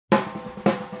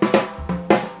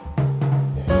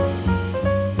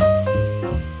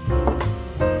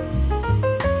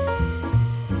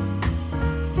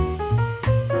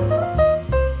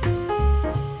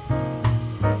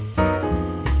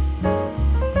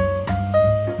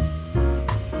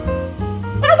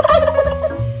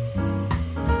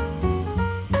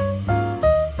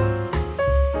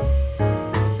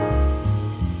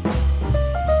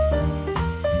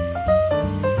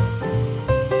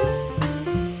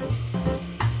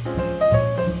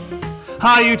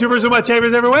Hi, YouTubers and wet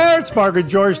shavers everywhere. It's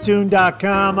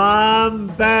MargaretGeorgeTune.com. I'm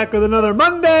back with another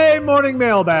Monday morning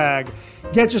mailbag.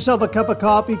 Get yourself a cup of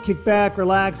coffee, kick back,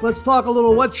 relax. Let's talk a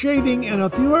little wet shaving and a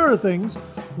few other things.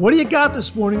 What do you got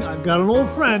this morning? I've got an old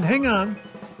friend. Hang on.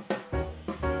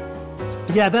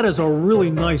 Yeah, that is a really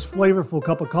nice, flavorful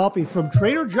cup of coffee from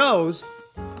Trader Joe's.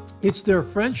 It's their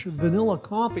French vanilla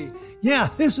coffee. Yeah,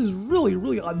 this is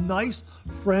really a nice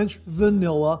French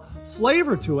vanilla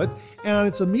flavor to it. And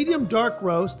it's a medium dark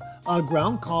roast,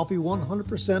 ground coffee,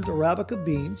 100% Arabica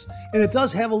beans. And it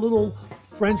does have a little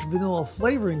French vanilla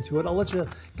flavoring to it. I'll let you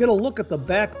get a look at the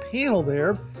back panel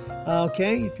there,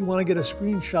 okay, if you want to get a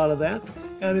screenshot of that.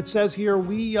 And it says here,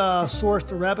 we sourced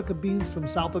Arabica beans from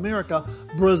South America,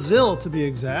 Brazil to be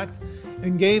exact,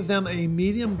 and gave them a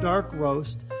medium dark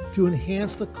roast to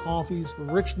enhance the coffee's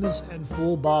richness and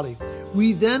full body.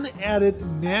 We then added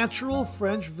natural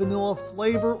French vanilla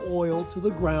flavor oil to the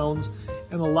grounds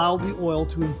and allowed the oil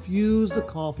to infuse the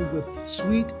coffee with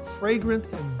sweet, fragrant,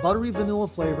 and buttery vanilla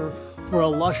flavor for a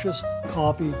luscious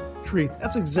coffee treat.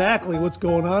 That's exactly what's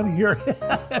going on here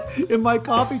in my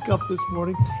coffee cup this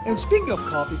morning. And speaking of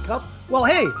coffee cup, well,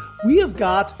 hey, we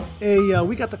got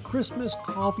the Christmas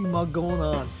coffee mug going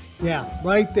on. Yeah,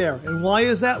 right there. And why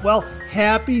is that? Well,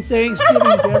 happy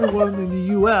Thanksgiving to everyone in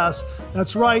the U.S.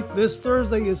 That's right. This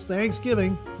Thursday is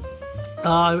Thanksgiving.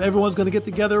 Everyone's going to get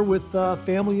together with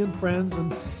family and friends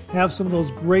and have some of those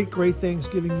great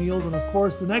Thanksgiving meals. And, of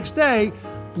course, the next day,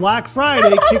 Black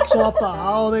Friday kicks off the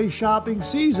holiday shopping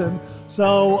season.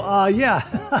 So, yeah,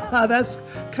 that's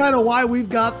kind of why we've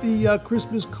got the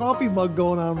Christmas coffee mug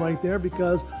going on right there,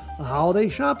 because the holiday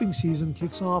shopping season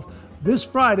kicks off this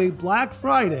Friday, Black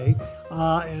Friday,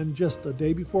 and just the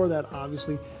day before that,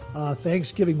 obviously,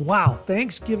 Thanksgiving. Wow,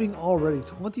 Thanksgiving already,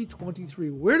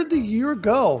 2023. Where did the year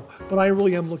go? But I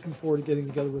really am looking forward to getting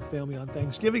together with family on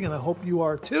Thanksgiving, and I hope you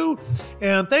are too.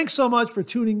 And thanks so much for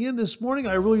tuning in this morning.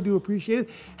 I really do appreciate it.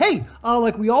 Hey,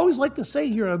 like we always like to say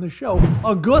here on the show,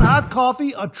 a good hot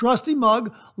coffee, a trusty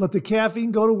mug. Let the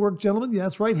caffeine go to work, gentlemen. Yeah,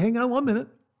 that's right. Hang on 1 minute.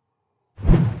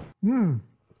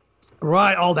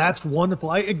 Right. Oh, that's wonderful.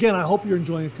 I hope you're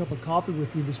enjoying a cup of coffee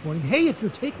with me this morning. Hey, if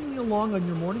you're taking me along on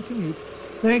your morning commute,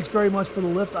 thanks very much for the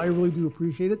lift. I really do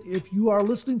appreciate it. If you are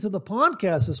listening to the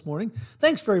podcast this morning,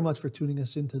 thanks very much for tuning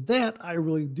us into that. I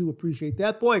really do appreciate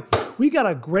that. Boy, we got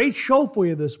a great show for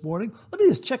you this morning. Let me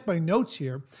just check my notes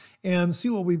here and see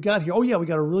what we've got here. Oh, yeah, we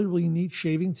got a really neat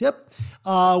shaving tip.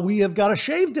 We have got a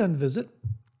shave den visit.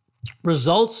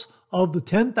 Results of the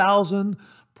 10,000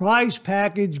 prize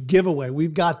package giveaway.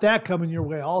 We've got that coming your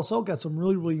way also. Got some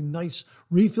really nice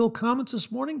refill comments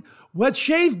this morning. Wet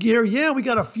shave gear. Yeah, we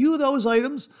got a few of those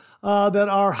items that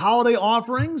are holiday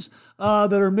offerings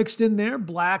that are mixed in there.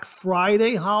 Black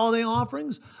Friday holiday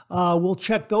offerings. We'll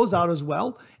check those out as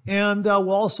well. And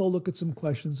we'll also look at some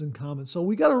questions and comments. So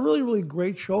we got a really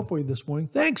great show for you this morning.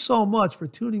 Thanks so much for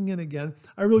tuning in again.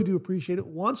 I really do appreciate it.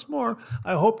 Once more,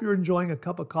 I hope you're enjoying a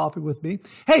cup of coffee with me.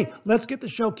 Hey, let's get the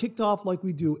show kicked off like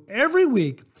we do every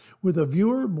week with a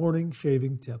viewer morning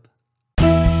shaving tip.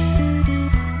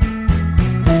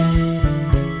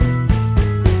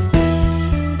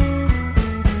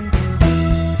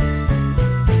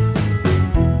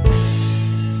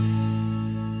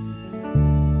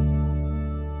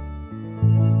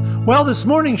 Well, this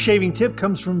morning's shaving tip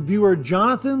comes from viewer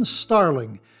Jonathan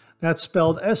Starling. That's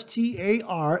spelled Starling.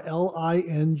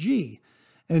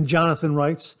 And Jonathan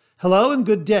writes, "Hello and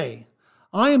good day.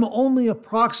 I am only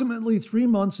approximately 3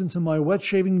 months into my wet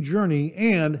shaving journey,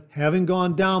 and having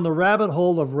gone down the rabbit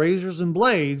hole of razors and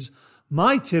blades,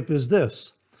 my tip is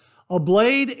this: a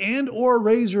blade and or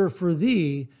razor for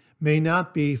thee may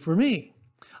not be for me.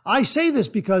 I say this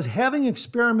because having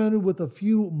experimented with a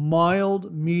few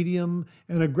mild, medium,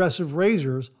 and aggressive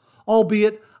razors,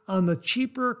 albeit on the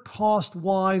cheaper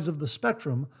cost-wise of the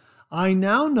spectrum, I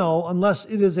now know unless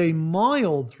it is a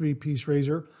mild three-piece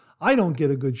razor, I don't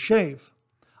get a good shave.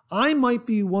 I might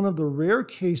be one of the rare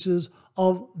cases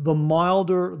of the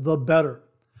milder the better.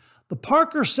 The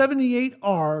Parker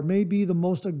 78R may be the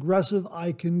most aggressive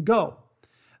I can go.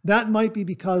 That might be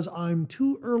because I'm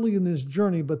too early in this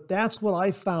journey, but that's what I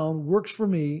found works for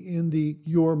me in the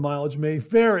your mileage may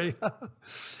vary.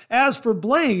 As for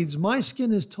blades, my skin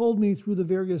has told me through the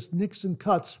various nicks and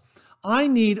cuts, I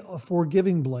need a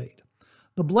forgiving blade.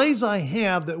 The blades I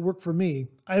have that work for me,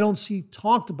 I don't see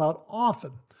talked about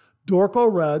often.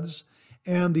 Dorco Reds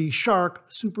and the Shark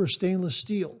Super Stainless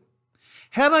Steel.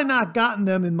 Had I not gotten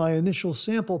them in my initial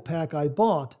sample pack I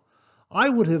bought, I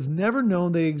would have never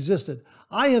known they existed.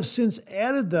 I have since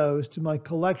added those to my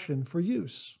collection for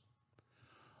use.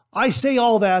 I say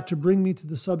all that to bring me to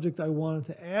the subject I wanted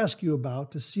to ask you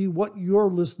about to see what your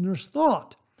listeners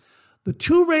thought. The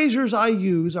two razors I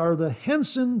use are the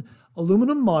Henson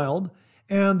Aluminum Mild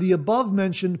and the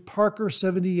above-mentioned Parker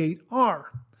 78R.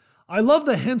 I love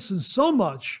the Henson so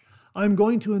much, I'm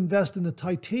going to invest in the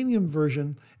titanium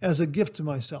version as a gift to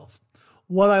myself.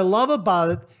 What I love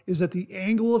about it is that the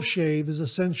angle of shave is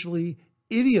essentially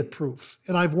idiot-proof,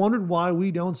 and I've wondered why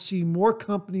we don't see more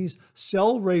companies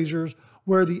sell razors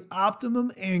where the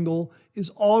optimum angle is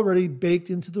already baked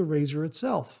into the razor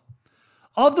itself.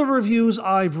 Of the reviews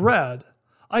I've read,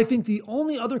 I think the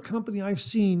only other company I've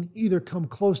seen either come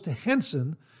close to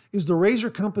Henson is the Razor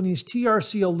Company's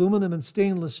TRC aluminum and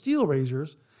stainless steel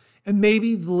razors, and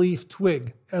maybe the Leaf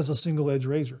Twig as a single-edge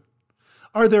razor.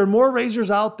 Are there more razors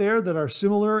out there that are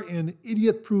similar in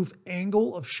idiot-proof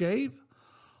angle of shave?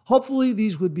 Hopefully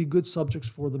these would be good subjects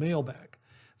for the mailbag.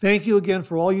 Thank you again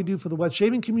for all you do for the wet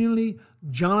shaving community,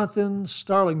 Jonathan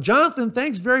Starling. Jonathan,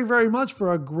 thanks very, very much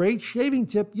for a great shaving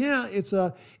tip. Yeah, it's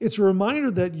a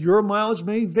reminder that your mileage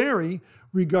may vary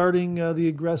regarding the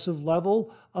aggressive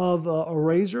level of a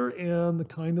razor and the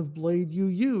kind of blade you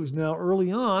use. Now,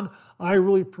 early on, I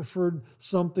really preferred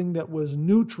something that was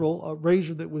neutral, a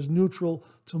razor that was neutral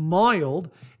to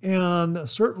mild, and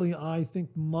certainly I think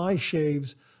my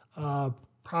shaves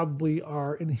probably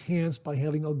are enhanced by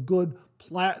having a good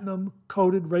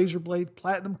platinum-coated razor blade,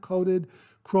 platinum-coated,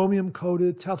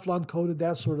 chromium-coated, Teflon-coated,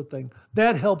 that sort of thing.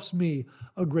 That helps me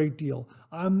a great deal.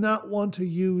 I'm not one to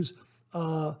use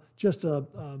just a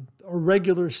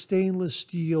regular stainless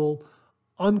steel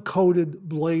uncoated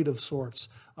blade of sorts,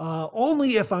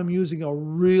 only if I'm using a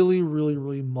really, really,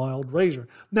 really mild razor.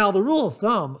 Now, the rule of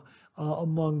thumb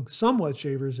among some wet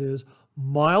shavers is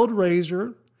mild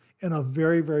razor and a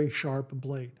very, very sharp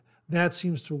blade. That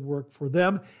seems to work for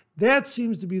them. That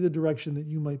seems to be the direction that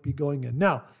you might be going in.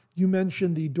 Now, you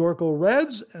mentioned the Dorco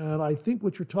Reds, and I think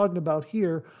what you're talking about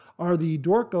here are the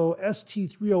Dorco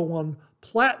ST301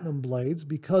 Platinum blades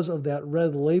because of that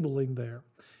red labeling there.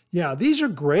 Yeah, these are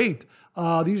great.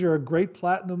 These are a great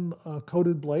platinum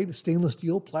coated blade, stainless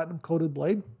steel platinum coated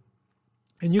blade.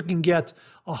 And you can get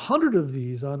 100 of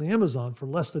these on Amazon for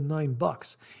less than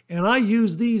 $9. And I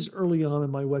used these early on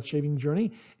in my wet shaving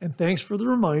journey. And thanks for the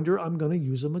reminder, I'm going to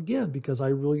use them again because I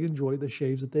really enjoy the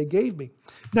shaves that they gave me.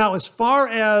 Now, as far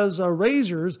as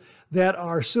razors that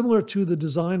are similar to the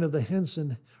design of the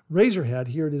Henson razor head,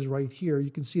 here it is right here. You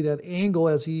can see that angle,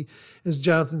 as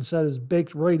Jonathan said, is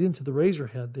baked right into the razor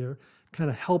head there. Kind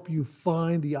of help you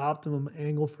find the optimum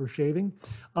angle for shaving.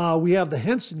 We have the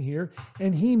Henson here,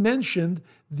 and he mentioned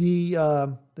the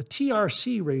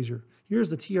TRC razor. Here's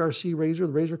the TRC razor,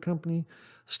 the Razor Company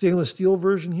stainless steel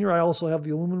version here. I also have the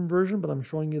aluminum version, but I'm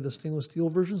showing you the stainless steel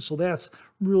version. So that's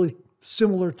really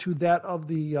similar to that of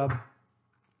the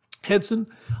Henson.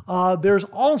 There's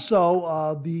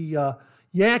also the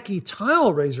Yaqi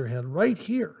tile razor head right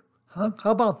here. Huh?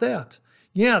 How about that?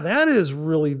 Yeah, that is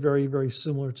really very, very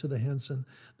similar to the Henson.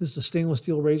 This is a stainless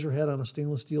steel razor head on a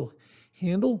stainless steel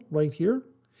handle right here.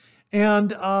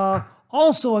 And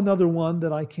also another one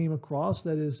that I came across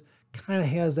that is kind of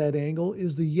has that angle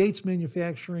is the Yates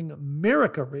Manufacturing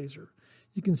America razor.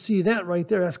 You can see that right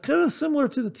there. That's kind of similar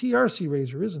to the TRC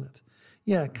razor, isn't it?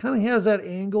 Yeah, it kind of has that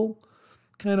angle.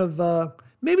 Kind of,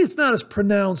 maybe it's not as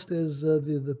pronounced as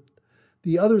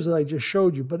the others that I just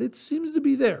showed you, but it seems to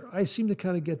be there. I seem to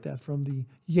kind of get that from the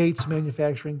Yates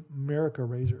Manufacturing America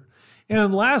razor.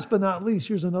 And last but not least,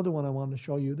 here's another one I wanted to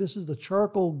show you. This is the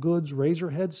Charcoal Goods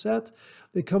razor head set.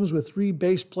 It comes with 3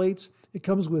 base plates. It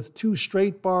comes with 2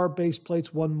 straight bar base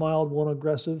plates, one mild, one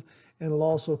aggressive, and it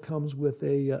also comes with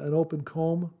an open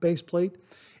comb base plate.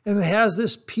 And it has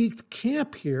this peaked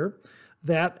cap here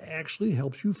that actually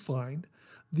helps you find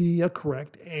the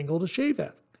correct angle to shave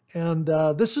at. And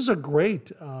this is a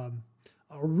great, a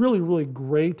really, really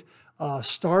great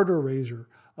starter razor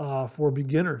for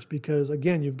beginners because,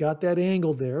 again, you've got that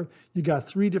angle there. You got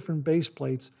 3 different base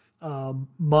plates,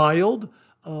 mild,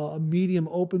 a medium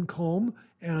open comb,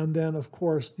 and then, of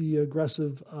course, the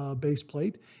aggressive base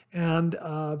plate. And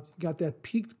got that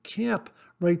peaked cap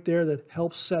right there that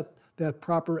helps set that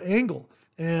proper angle.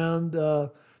 And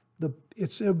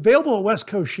it's available at West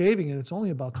Coast Shaving, and it's only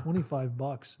about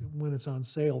 $25 when it's on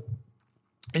sale.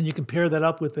 And you can pair that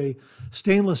up with a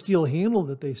stainless steel handle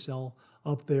that they sell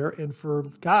up there. And for,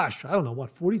 gosh, I don't know,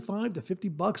 what, $45 to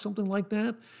 $50, something like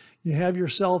that, you have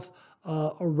yourself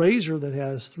a razor that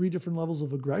has 3 different levels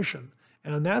of aggression.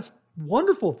 And that's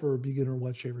wonderful for a beginner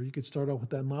wet shaver. You could start out with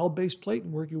that mild base plate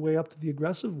and work your way up to the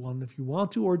aggressive one if you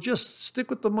want to, or just stick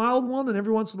with the mild one and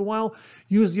every once in a while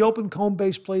use the open comb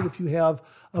base plate if you have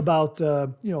about,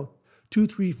 2,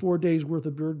 3, 4 days worth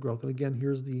of beard growth. And again,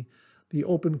 here's the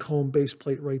open comb base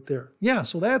plate right there. Yeah,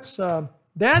 so those are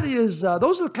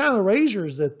the kind of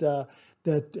razors that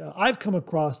I've come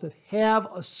across that have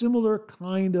a similar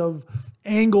kind of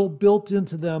angle built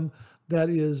into them that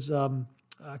is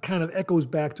kind of echoes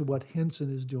back to what Henson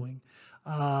is doing.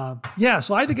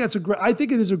 So I think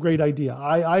it is a great idea.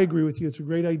 I agree with you. It's a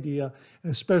great idea,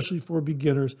 especially for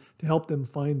beginners to help them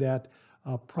find that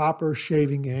proper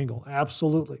shaving angle.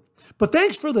 Absolutely. But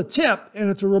thanks for the tip. And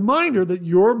it's a reminder that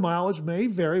your mileage may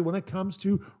vary when it comes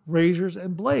to razors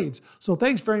and blades. So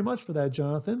thanks very much for that,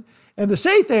 Jonathan. And to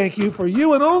say thank you for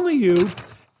you and only you,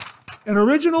 an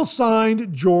original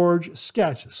signed George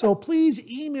sketch. So please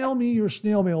email me your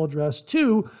snail mail address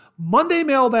to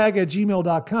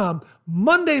mondaymailbag@gmail.com,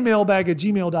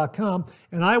 mondaymailbag@gmail.com,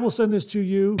 and I will send this to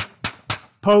you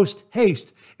post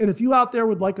haste. And if you out there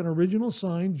would like an original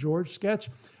signed George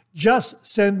sketch, just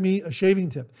send me a shaving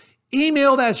tip.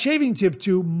 Email that shaving tip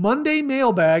to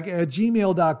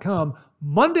mondaymailbag@gmail.com,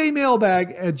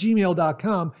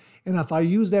 mondaymailbag@gmail.com. And if I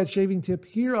use that shaving tip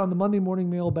here on the Monday Morning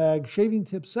Mailbag shaving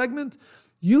tip segment,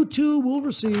 you too will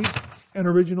receive an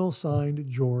original signed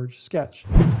George sketch.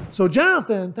 So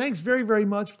Jonathan, thanks very, very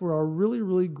much for a really,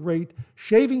 really great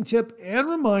shaving tip and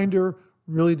reminder.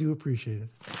 Really do appreciate it.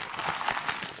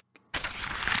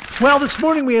 Well, this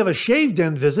morning we have a Shave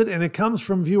Den visit, and it comes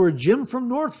from viewer Jim from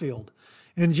Northfield.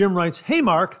 And Jim writes, "Hey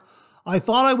Mark, I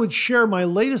thought I would share my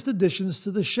latest additions to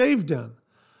the Shave Den.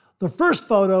 The first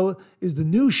photo is the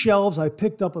new shelves I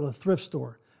picked up at a thrift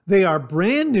store. They are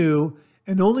brand new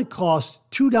and only cost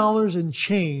 $2 and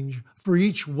change for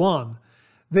each one.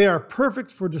 They are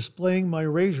perfect for displaying my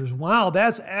razors." Wow,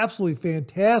 that's absolutely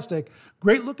fantastic.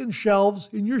 Great looking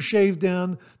shelves in your shave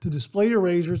den to display your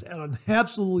razors at an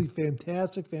absolutely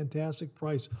fantastic, fantastic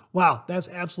price. Wow, that's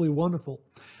absolutely wonderful.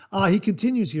 He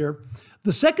continues here.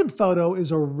 The second photo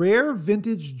is a rare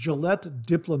vintage Gillette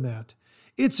Diplomat.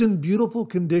 It's in beautiful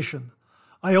condition.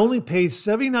 I only paid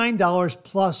 $79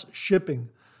 plus shipping.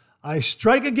 I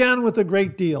strike again with a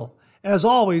great deal. As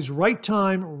always, right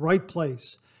time, right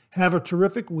place. Have a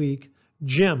terrific week.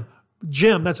 Jim,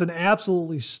 that's an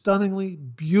absolutely stunningly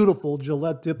beautiful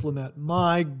Gillette Diplomat.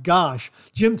 My gosh.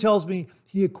 Jim tells me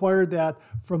he acquired that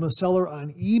from a seller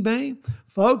on eBay.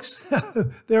 Folks,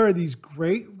 there are these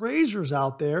great razors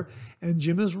out there, and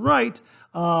Jim is right.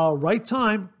 Right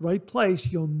time, right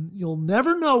place. You'll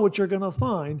never know what you're going to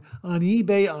find on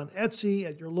eBay, on Etsy,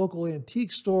 at your local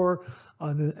antique store,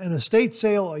 on an estate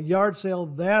sale, a yard sale,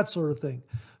 that sort of thing.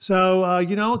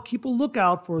 So, keep a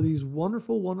lookout for these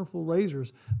wonderful, wonderful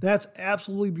razors. That's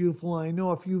absolutely beautiful. I know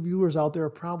a few viewers out there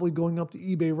are probably going up to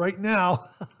eBay right now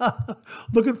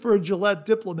looking for a Gillette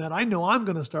Diplomat. I know I'm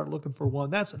going to start looking for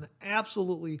one. That's an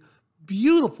absolutely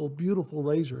beautiful, beautiful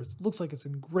razor. It looks like it's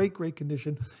in great, great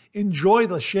condition. Enjoy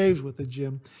the shaves with it,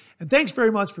 Jim. And thanks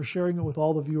very much for sharing it with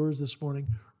all the viewers this morning.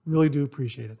 Really do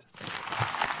appreciate it.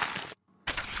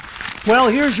 Well,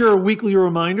 here's your weekly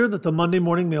reminder that the Monday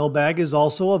Morning Mailbag is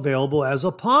also available as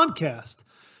a podcast.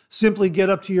 Simply get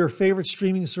up to your favorite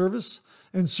streaming service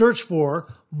and search for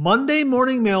Monday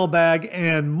Morning Mailbag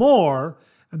and more,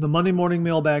 and the Monday Morning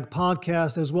Mailbag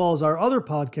podcast, as well as our other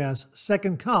podcast,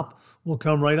 Second Cup, will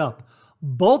come right up.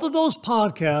 Both of those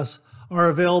podcasts are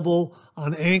available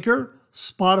on Anchor,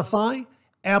 Spotify,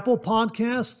 Apple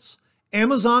Podcasts,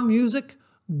 Amazon Music,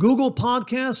 Google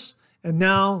Podcasts, and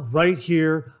now right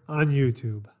here on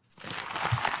YouTube.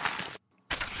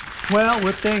 Well,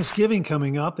 with Thanksgiving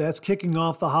coming up, that's kicking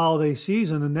off the holiday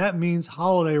season, and that means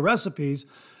holiday recipes.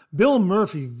 Bill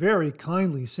Murphy very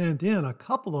kindly sent in a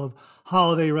couple of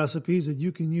holiday recipes that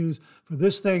you can use for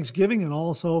this Thanksgiving and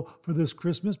also for this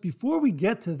Christmas. Before we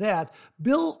get to that,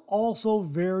 Bill also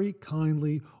very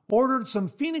kindly ordered some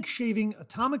Phoenix Shaving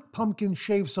Atomic Pumpkin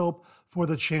Shave Soap for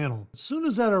the channel. As soon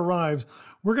as that arrives,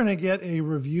 we're going to get a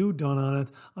review done on it.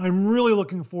 I'm really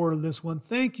looking forward to this one.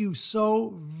 Thank you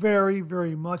so very,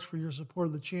 very much for your support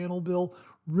of the channel, Bill.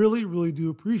 Really, really do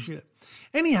appreciate it.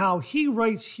 Anyhow, he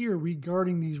writes here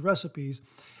regarding these recipes,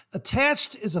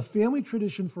 attached is a family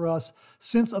tradition for us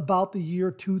since about the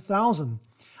year 2000.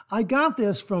 I got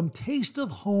this from Taste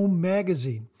of Home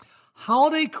magazine.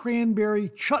 Holiday cranberry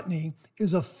chutney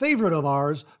is a favorite of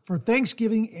ours for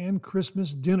Thanksgiving and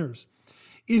Christmas dinners.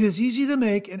 It is easy to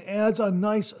make and adds a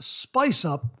nice spice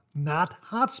up, not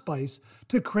hot spice,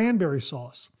 to cranberry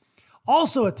sauce.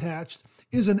 Also attached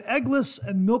is an eggless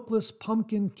and milkless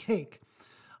pumpkin cake.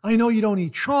 I know you don't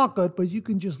eat chocolate, but you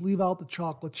can just leave out the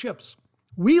chocolate chips.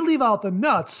 We leave out the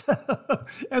nuts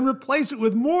and replace it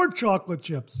with more chocolate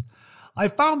chips. I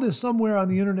found this somewhere on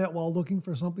the internet while looking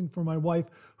for something for my wife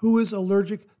who is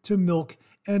allergic to milk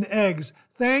and eggs.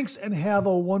 Thanks and have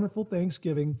a wonderful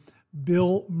Thanksgiving,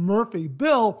 Bill Murphy.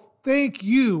 Bill, thank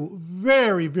you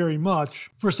very, very much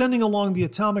for sending along the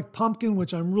Atomic Pumpkin,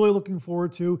 which I'm really looking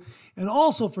forward to, and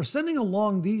also for sending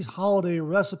along these holiday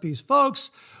recipes.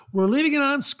 Folks, we're leaving it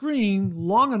on screen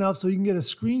long enough so you can get a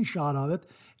screenshot of it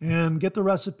and get the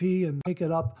recipe and make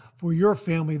it up for your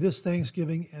family this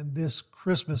Thanksgiving and this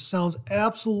Christmas. Sounds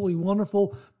absolutely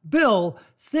wonderful. Bill,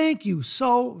 thank you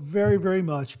so very, very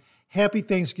much. Happy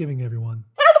Thanksgiving, everyone.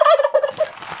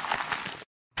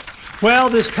 Well,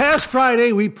 this past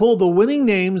Friday, we pulled the winning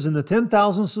names in the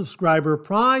 10,000 subscriber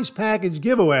prize package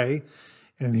giveaway,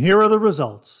 and here are the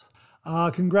results.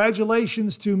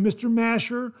 Congratulations to Mr.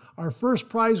 Masher, our first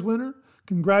prize winner.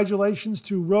 Congratulations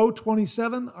to Row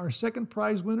 27, our second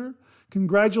prize winner.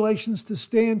 Congratulations to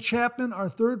Stan Chapman, our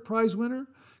third prize winner.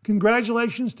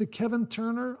 Congratulations to Kevin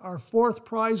Turner, our fourth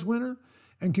prize winner.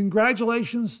 And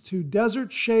congratulations to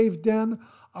Desert Shave Den,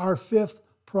 our fifth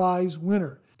prize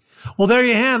winner. Well, there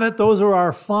you have it. Those are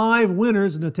our 5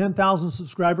 winners in the 10,000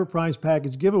 subscriber prize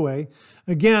package giveaway.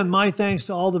 Again, my thanks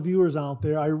to all the viewers out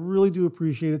there. I really do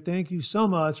appreciate it. Thank you so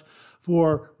much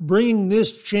for bringing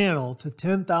this channel to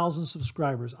 10,000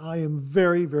 subscribers. I am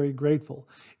very, very grateful.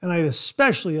 And I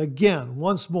especially, again,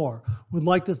 once more, would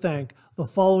like to thank the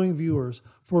following viewers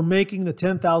for making the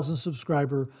 10,000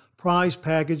 subscriber prize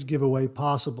package giveaway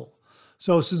possible.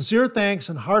 So sincere thanks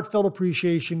and heartfelt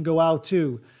appreciation go out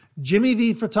to Jimmy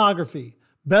V Photography,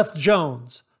 Beth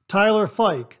Jones, Tyler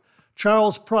Fike,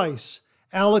 Charles Price,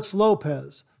 Alex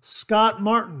Lopez, Scott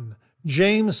Martin,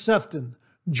 James Sefton,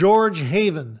 George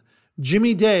Haven,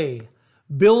 Jimmy Day,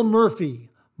 Bill Murphy,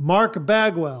 Mark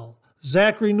Bagwell,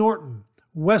 Zachary Norton,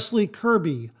 Wesley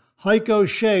Kirby, Heiko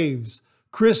Shaves,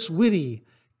 Chris Whitty,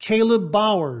 Caleb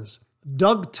Bowers,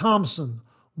 Doug Thompson,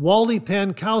 Wally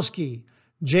Pankowski,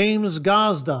 James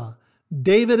Gazda,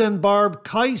 David and Barb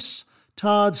Keiss,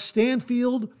 Todd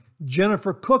Stanfield,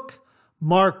 Jennifer Cook,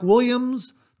 Mark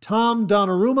Williams, Tom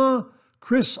Donnarumma,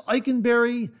 Chris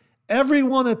Eikenberry,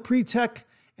 everyone at Pretech,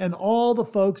 and all the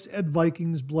folks at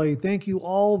Vikings Blade. Thank you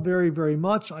all very, very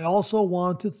much. I also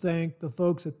want to thank the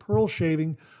folks at Pearl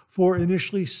Shaving for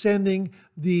initially sending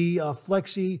the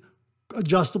Flexi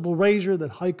adjustable razor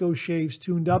that Heiko Shaves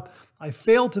tuned up. I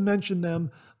failed to mention them,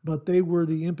 but they were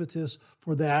the impetus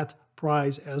for that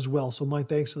prize as well. So my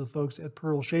thanks to the folks at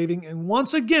Pearl Shaving. And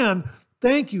once again,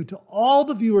 thank you to all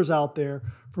the viewers out there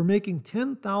for making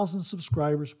 10,000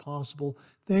 subscribers possible.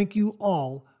 Thank you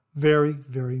all very,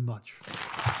 very much.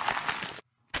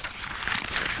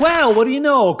 Well, what do you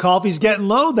know? Coffee's getting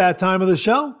low that time of the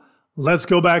show. Let's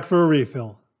go back for a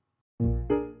refill.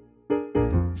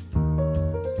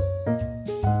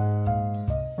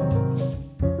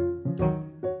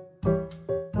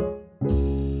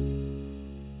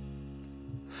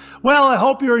 Well, I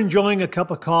hope you're enjoying a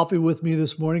cup of coffee with me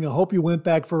this morning. I hope you went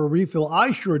back for a refill.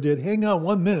 I sure did. Hang on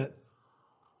 1 minute.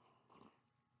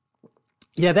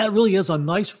 Yeah, that really is a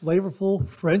nice, flavorful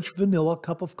French vanilla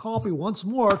cup of coffee. Once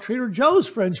more, Trader Joe's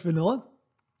French vanilla.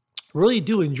 Really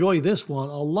do enjoy this one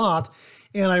a lot.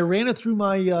 And I ran it through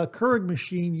my Keurig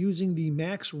machine using the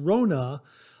Max Rona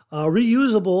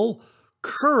reusable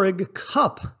Keurig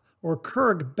cup or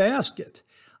Keurig basket.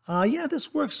 Yeah,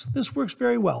 this works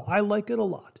very well. I like it a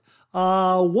lot.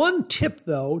 One tip,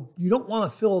 though, you don't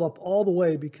want to fill it up all the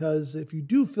way, because if you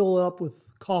do fill it up with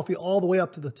coffee all the way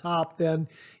up to the top, then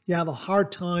you have a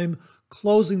hard time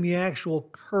closing the actual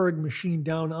Keurig machine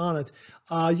down on it.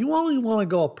 You only want to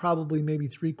go up probably maybe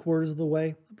 3/4 of the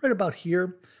way, right about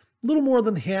here. A little more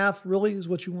than half really is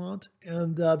what you want,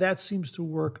 and that seems to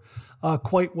work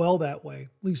quite well that way.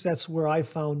 At least that's where I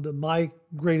found my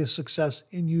greatest success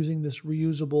in using this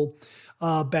reusable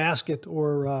basket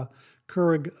or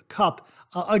Keurig cup.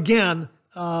 Again,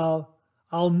 I'll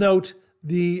note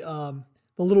the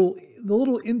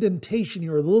little indentation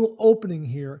here, or the little opening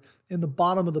here in the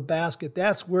bottom of the basket.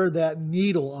 That's where that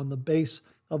needle on the base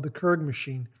of the Keurig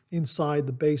machine, inside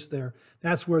the base there,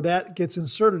 that's where that gets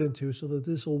inserted into, so that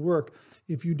this will work.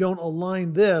 If you don't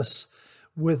align this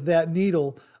with that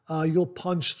needle, you'll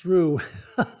punch through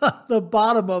the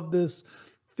bottom of this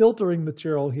filtering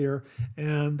material here,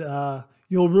 and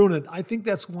you'll ruin it. I think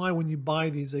that's why when you buy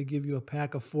these, they give you a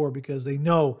pack of 4, because they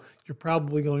know you're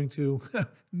probably going to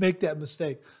make that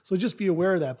mistake. So just be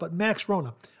aware of that. But Max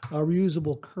Rona, a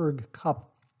reusable Keurig cup,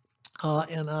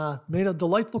 and made a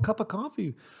delightful cup of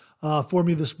coffee for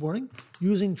me this morning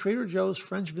using Trader Joe's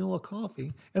French vanilla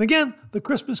coffee. And again, the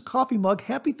Christmas coffee mug.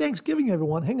 Happy Thanksgiving,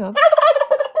 everyone. Hang on.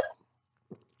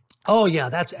 Oh, yeah,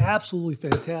 that's absolutely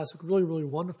fantastic. Really, really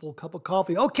wonderful cup of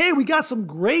coffee. Okay, we got some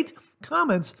great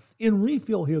comments in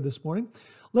refill here this morning.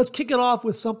 Let's kick it off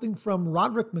with something from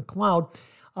Roderick McLeod.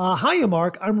 Hiya,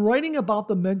 Mark. I'm writing about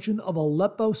the mention of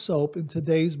Aleppo soap in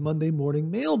today's Monday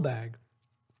morning mailbag.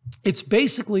 It's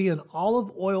basically an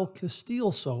olive oil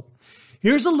Castile soap.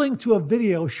 Here's a link to a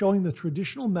video showing the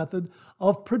traditional method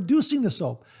of producing the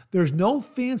soap. There's no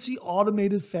fancy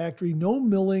automated factory, no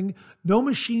milling, no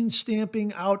machine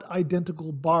stamping out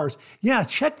identical bars. Yeah,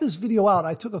 check this video out.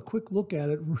 I took a quick look at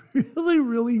it. Really,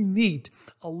 really neat.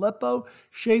 Aleppo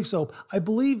shave soap, I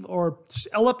believe, or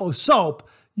Aleppo soap.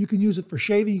 You can use it for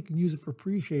shaving. You can use it for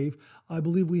pre-shave. I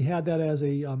believe we had that as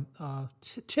a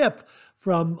tip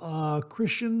from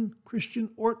Christian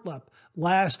Ortlep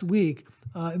last week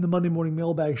in the Monday Morning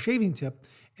Mailbag shaving tip.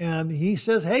 And he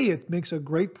says, hey, it makes a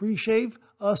great pre-shave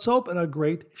soap and a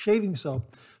great shaving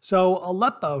soap. So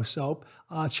Aleppo soap,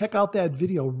 check out that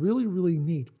video. Really, really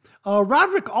neat.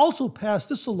 Roderick also passed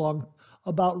this along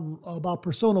about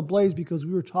Persona Blades because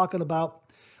we were talking about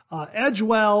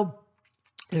Edgewell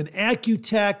and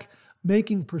Accutech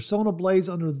making Persona blades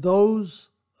under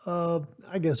those,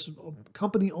 I guess,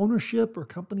 company ownership or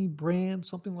company brand,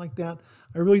 something like that.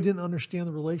 I really didn't understand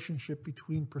the relationship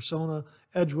between Persona,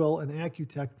 Edgewell, and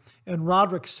Accutech. And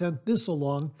Roderick sent this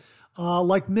along.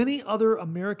 Like many other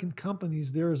American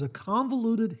companies, there is a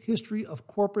convoluted history of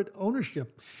corporate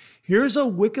ownership. Here's a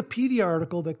Wikipedia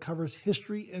article that covers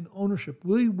history and ownership.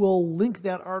 We will link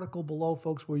that article below,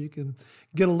 folks, where you can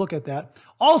get a look at that.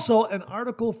 Also, an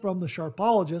article from the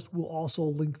Sharpologist, will also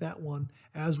link that one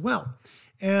as well.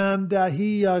 And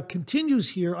he continues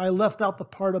here. I left out the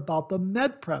part about the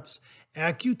med preps.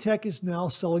 Accutech is now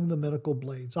selling the medical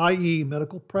blades, i.e.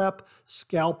 medical prep,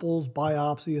 scalpels,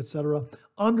 biopsy, etc.,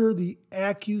 under the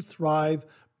AccuThrive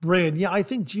brand. Yeah, I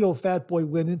think Geo Fatboy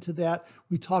went into that.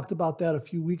 We talked about that a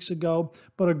few weeks ago,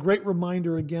 but a great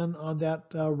reminder again on that,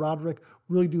 Roderick.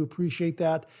 Really do appreciate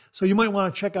that. So you might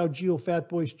want to check out Geo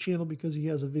Fatboy's channel because he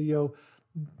has a video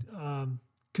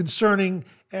concerning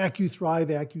AccuThrive,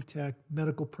 Accutech,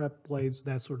 medical prep blades,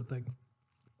 that sort of thing.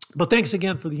 But thanks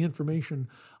again for the information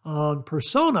on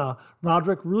Persona,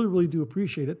 Roderick. Really, really do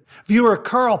appreciate it. Viewer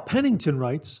Carl Pennington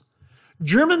writes,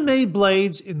 German-made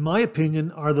blades, in my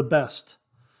opinion, are the best.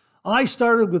 I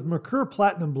started with Merkur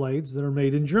Platinum blades that are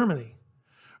made in Germany.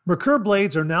 Merkur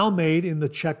blades are now made in the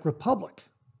Czech Republic.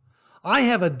 I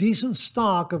have a decent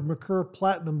stock of Merkur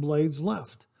Platinum blades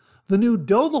left. The new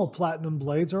Dovo Platinum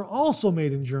blades are also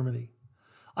made in Germany.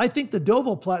 I think the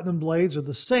Dovo Platinum blades are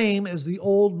the same as the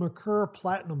old Merkur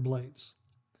Platinum blades.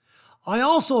 I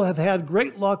also have had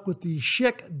great luck with the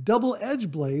Schick Double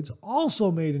Edge blades, also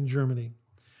made in Germany.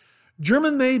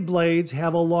 German-made blades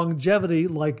have a longevity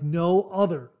like no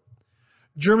other.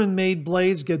 German-made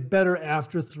blades get better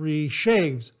after 3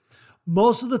 shaves.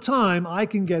 Most of the time, I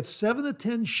can get 7 to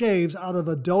 10 shaves out of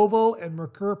a Dovo and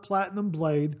Merkur Platinum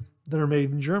blade that are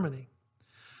made in Germany.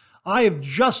 I have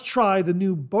just tried the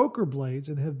new Boker blades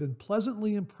and have been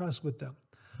pleasantly impressed with them.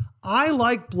 I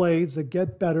like blades that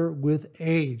get better with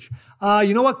age.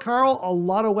 You know what, Carl? A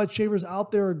lot of wet shavers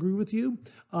out there agree with you.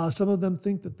 Some of them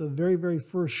think that the very, very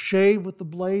first shave with the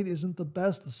blade isn't the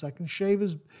best. The second shave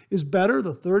is better.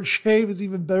 The third shave is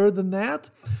even better than that.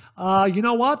 You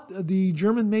know what? The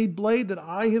German-made blade that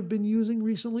I have been using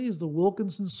recently is the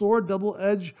Wilkinson Sword Double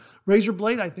Edge Razor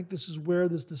Blade. I think this is where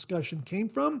this discussion came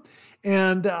from.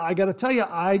 And I got to tell you,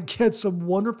 I get some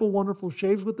wonderful, wonderful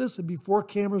shaves with this. And before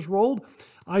cameras rolled,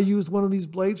 I used one of these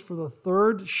blades for the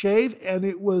third shave, and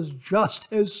it was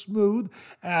just as smooth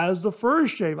as the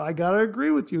first shave. I got to agree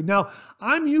with you. Now,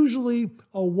 I'm usually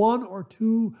a 1 or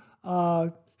 2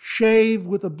 shave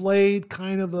with a blade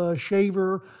kind of a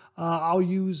shaver. I'll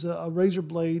use a razor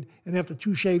blade, and after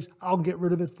 2 shaves, I'll get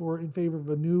rid of it in favor of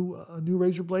a new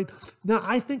razor blade. Now,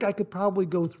 I think I could probably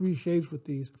go 3 shaves with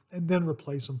these and then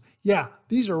replace them. Yeah,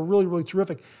 these are really, really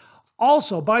terrific.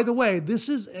 Also, by the way, this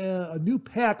is a new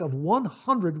pack of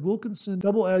 100 Wilkinson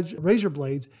Double Edge razor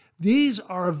blades. These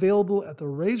are available at the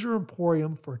Razor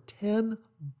Emporium for $10.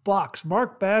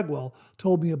 Mark Bagwell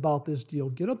told me about this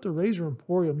deal. Get up to Razor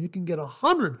Emporium. You can get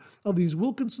 100 of these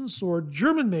Wilkinson Sword,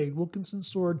 German-made Wilkinson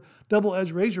Sword Double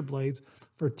Edge razor blades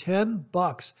for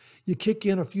 $10. You kick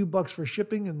in a few bucks for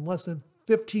shipping and less than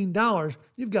 $15.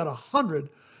 You've got 100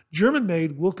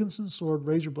 German-made Wilkinson Sword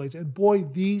razor blades. And boy,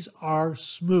 these are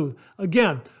smooth.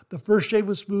 Again, the first shave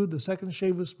was smooth. The second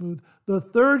shave was smooth. The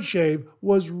third shave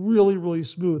was really, really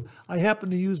smooth. I happen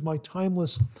to use my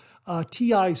Timeless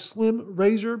TI Slim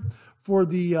razor for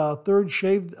the third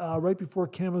shave right before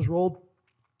cameras rolled.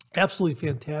 Absolutely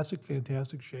fantastic,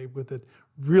 fantastic shave with it.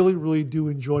 Really, really do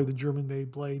enjoy the German-made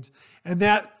blades. And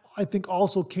that I think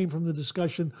also came from the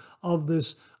discussion of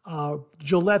this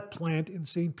Gillette plant in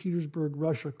St. Petersburg,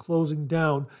 Russia, closing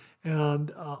down,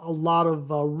 and a lot of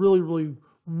really, really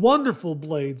wonderful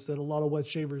blades that a lot of wet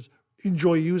shavers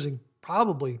enjoy using,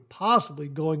 possibly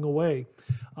going away,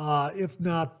 if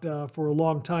not for a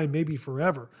long time, maybe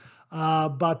forever.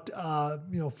 But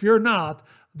fear not,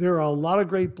 there are a lot of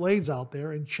great blades out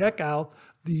there, and check out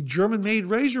the German-made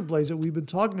razor blades that we've been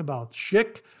talking about.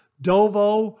 Schick,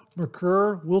 Dovo,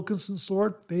 Merkur, Wilkinson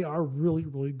Sword, they are really,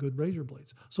 really good razor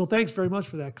blades. So thanks very much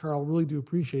for that, Carl. Really do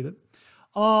appreciate it.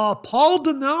 Paul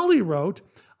Denali wrote,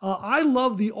 I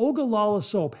love the Ogallala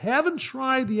soap. Haven't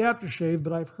tried the aftershave,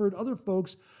 but I've heard other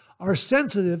folks are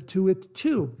sensitive to it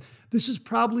too. This is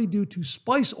probably due to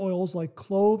spice oils like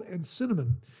clove and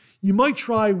cinnamon. You might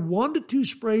try 1 to 2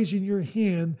 sprays in your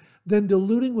hand, then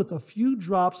diluting with a few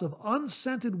drops of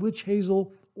unscented witch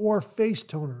hazel or face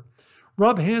toner.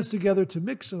 Rub hands together to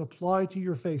mix and apply to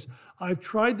your face. I've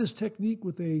tried this technique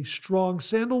with a strong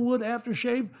sandalwood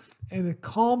aftershave, and it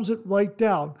calms it right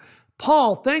down.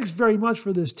 Paul, thanks very much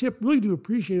for this tip. Really do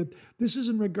appreciate it. This is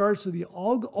in regards to the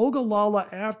Ogallala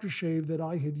aftershave that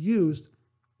I had used,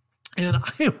 and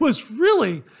it was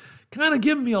really kind of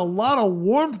giving me a lot of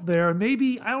warmth there.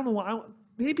 Maybe, I don't know,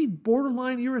 maybe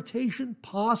borderline irritation,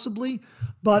 possibly,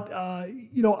 but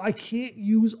I can't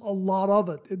use a lot of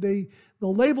it. The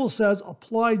label says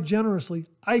apply generously.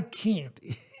 I can't.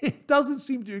 It doesn't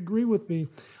seem to agree with me.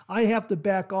 I have to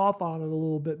back off on it a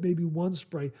little bit, maybe 1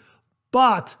 spray.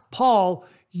 But Paul,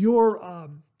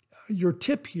 your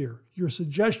tip here, your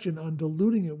suggestion on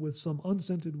diluting it with some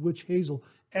unscented witch hazel,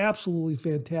 absolutely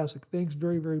fantastic. Thanks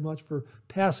very, very much for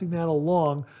passing that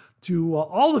along to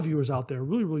all the viewers out there.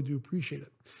 Really, really do appreciate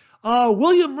it.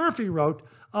 William Murphy wrote,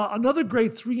 another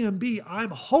great 3MB.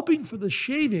 I'm hoping for the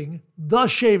shaving.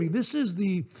 This is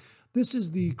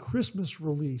the Christmas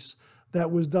release that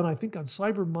was done, I think, on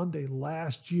Cyber Monday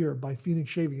last year by Phoenix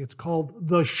Shaving. It's called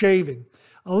The Shaving.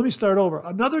 Let me start over.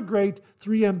 Another great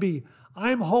 3MB.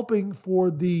 I'm hoping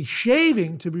for the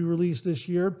shaving to be released this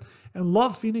year, and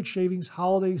love Phoenix Shaving's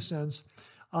holiday scents,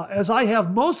 as I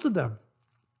have most of them.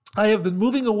 I have been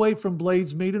moving away from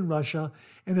blades made in Russia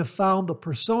and have found the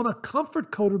Persona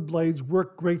comfort-coated blades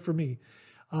work great for me.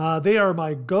 They are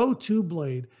my go-to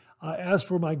blade. As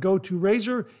for my go-to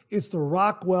razor, it's the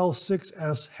Rockwell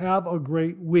 6S. Have a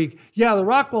great week. Yeah, the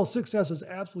Rockwell 6S is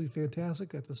absolutely fantastic.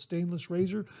 That's a stainless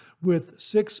razor with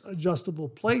 6 adjustable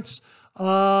plates.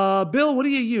 Bill, what do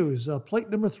you use?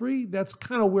 Plate number 3? That's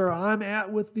kind of where I'm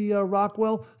at with the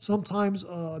Rockwell. Sometimes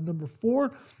number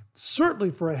 4.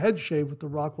 Certainly for a head shave with the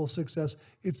Rockwell 6S,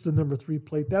 it's the number 3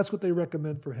 plate. That's what they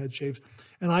recommend for head shaves.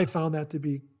 And I found that to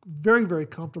be very, very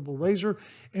comfortable razor.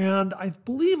 And I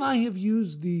believe I have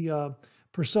used the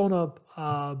Persona,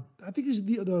 I think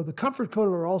the Comfort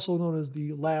Coated are also known as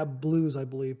the Lab Blues, I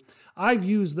believe. I've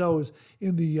used those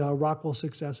in the Rockwell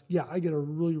 6S. Yeah, I get a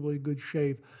really, really good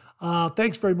shave.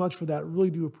 Thanks very much for that. Really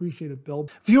do appreciate it, Bill.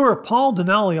 Viewer Paul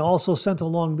Denali also sent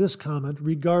along this comment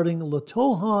regarding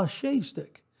Latoha Shave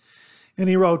Stick. And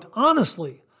he wrote,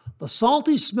 honestly, the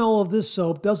salty smell of this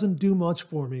soap doesn't do much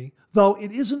for me, though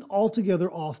it isn't altogether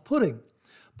off-putting.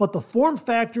 But the form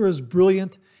factor is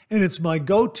brilliant, and it's my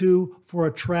go-to for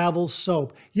a travel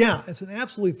soap. Yeah, it's an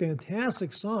absolutely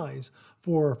fantastic size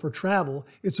for travel.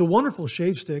 It's a wonderful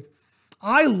shave stick.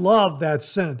 I love that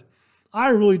scent. I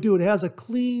really do. It has a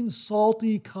clean,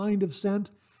 salty kind of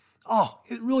scent. Oh,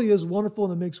 it really is wonderful,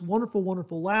 and it makes wonderful,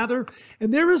 wonderful lather.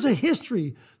 And there is a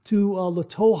history to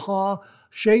Latoha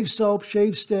shave soap,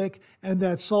 shave stick, and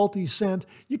that salty scent.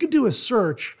 You can do a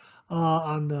search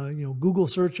on Google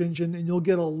search engine, and you'll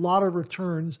get a lot of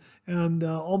returns, and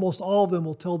almost all of them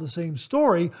will tell the same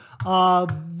story.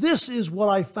 This is what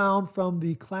I found from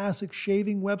the Classic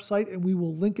Shaving website, and we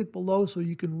will link it below so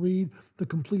you can read the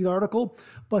complete article.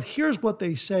 But here's what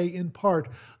they say in part.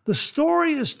 The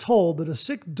story is told that a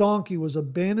sick donkey was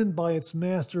abandoned by its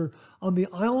master on the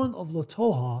island of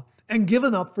Latoha and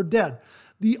given up for dead.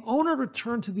 The owner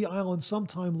returned to the island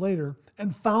sometime later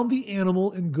and found the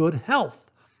animal in good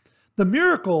health. The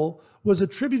miracle was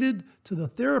attributed to the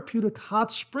therapeutic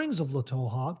hot springs of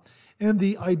Latoha, and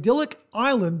the idyllic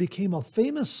island became a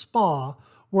famous spa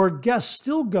where guests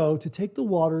still go to take the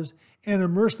waters and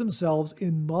immerse themselves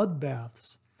in mud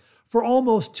baths. For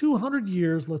almost 200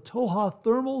 years, Latoha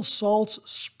Thermal Salts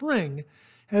Spring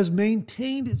has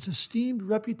maintained its esteemed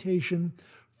reputation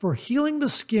for healing the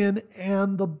skin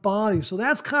and the body. So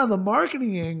that's kind of the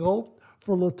marketing angle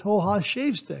for Latoha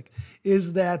Shave Stick,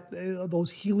 is that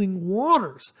those healing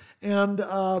waters. And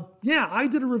yeah, I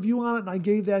did a review on it, and I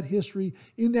gave that history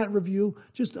in that review.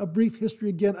 Just a brief history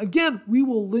again. Again, we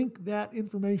will link that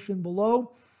information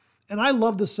below. and I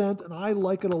love the scent, and I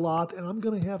like it a lot, and I'm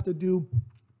going to have to do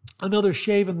another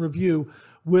shave and review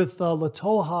with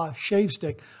Latoha Shave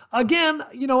Stick. Again,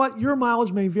 you know what? Your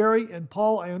mileage may vary, and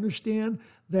Paul, I understand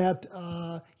that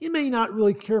you may not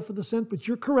really care for the scent, but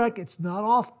you're correct. It's not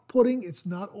off-putting. It's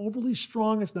not overly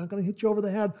strong. It's not going to hit you over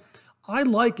the head. I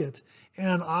like it,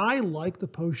 and I like the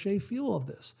post-shave feel of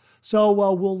this. So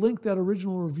we'll link that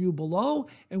original review below,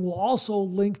 and we'll also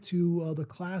link to the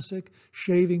classic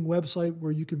shaving website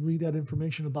where you can read that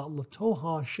information about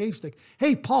Latoha Shave Stick.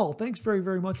 Hey, Paul, thanks very,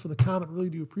 very much for the comment. Really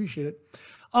do appreciate it.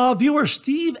 Viewer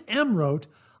Steve M. wrote,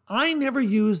 I never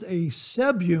used a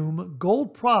Sebum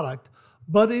Gold product,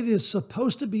 but it is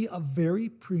supposed to be a very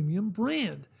premium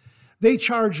brand. They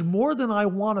charge more than I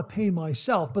want to pay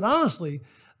myself, but honestly,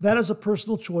 that is a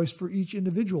personal choice for each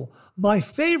individual. My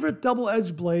favorite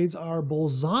double-edged blades are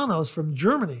Bolzanos from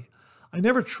Germany. I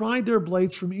never tried their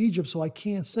blades from Egypt, so I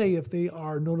can't say if they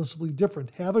are noticeably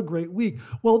different. Have a great week.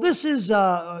 Well, this is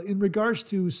in regards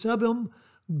to Sebum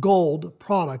Gold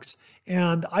products,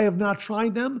 and I have not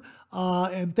tried them.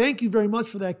 And thank you very much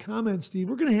for that comment, Steve.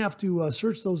 We're going to have to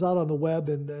search those out on the web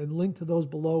and link to those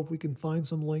below if we can find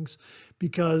some links,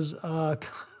 because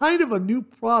kind of a new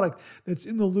product that's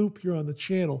in the loop here on the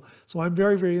channel. So I'm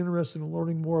very, very interested in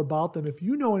learning more about them. If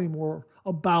you know any more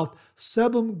about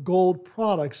Sebum Gold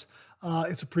products,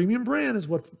 it's a premium brand is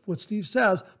what Steve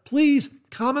says. Please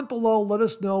comment below. Let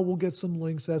us know. We'll get some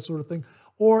links, that sort of thing.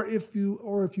 Or if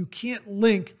you can't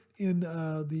link in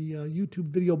the YouTube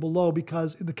video below,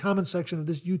 because in the comment section of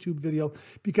this YouTube video,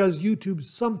 because YouTube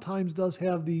sometimes does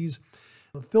have these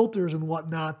filters and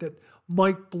whatnot that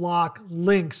might block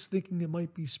links, thinking it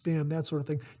might be spam, that sort of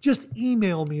thing. Just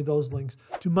email me those links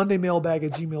to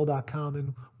mondaymailbag@gmail.com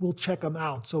and we'll check them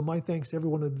out. So my thanks to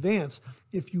everyone in advance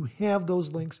if you have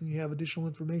those links and you have additional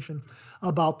information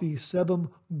about the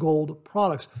Sebum Gold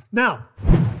products. Now,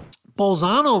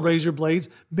 Bolzano razor blades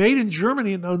made in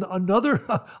Germany, and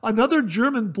another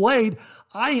German blade.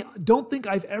 I don't think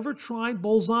I've ever tried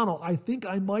Bolzano. I think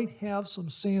I might have some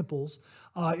samples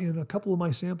in a couple of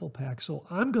my sample packs. So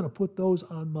I'm going to put those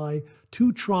on my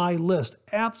to-try list.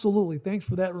 Absolutely. Thanks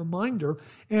for that reminder.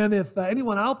 And if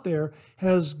anyone out there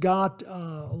has got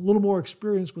a little more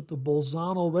experience with the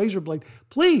Bolzano razor blade,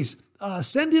 please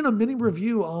send in a mini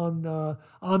review on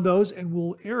those, and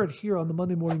we'll air it here on the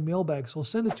Monday Morning Mailbag. So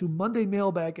send it to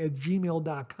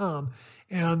mondaymailbag@gmail.com,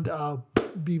 and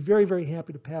be very, very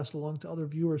happy to pass it along to other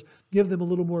viewers, give them a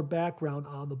little more background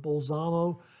on the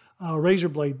Bolzano razor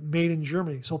blade made in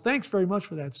Germany. So thanks very much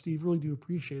for that, Steve. Really do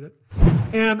appreciate it.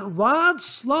 And Rod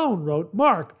Sloan wrote,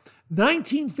 Mark,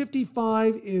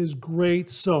 1955 is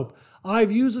great soap.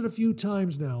 I've used it a few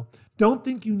times now. Don't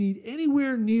think you need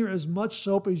anywhere near as much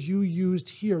soap as you used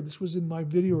here. This was in my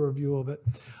video review of it.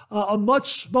 A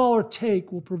much smaller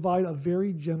take will provide a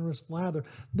very generous lather.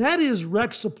 That is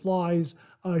Rex Supply's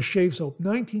shave soap,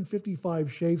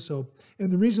 1955 shave soap.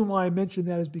 And the reason why I mentioned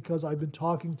that is because I've been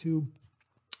talking to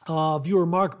viewer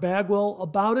Mark Bagwell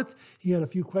about it. He had a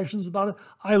few questions about it.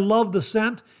 I love the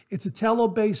scent. It's a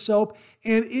tallow-based soap,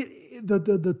 and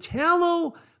the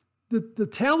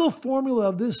tallow formula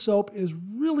of this soap is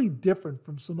really different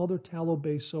from some other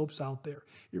tallow-based soaps out there.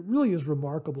 It really is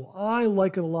remarkable. I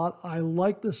like it a lot. I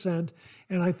like the scent,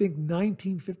 and I think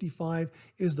 1955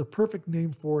 is the perfect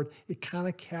name for it. It kind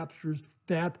of captures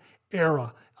that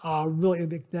era. Really,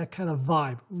 that kind of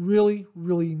vibe. Really,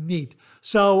 really neat.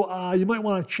 So you might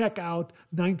want to check out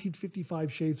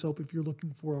 1955 shave soap if you're looking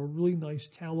for a really nice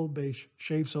tallow-based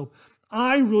shave soap.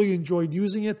 I really enjoyed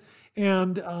using it,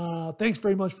 and thanks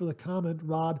very much for the comment,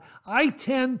 Rod. I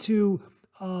tend to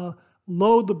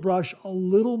load the brush a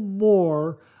little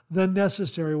more than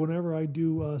necessary whenever I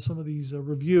do some of these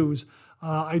reviews.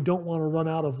 I don't want to run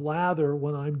out of lather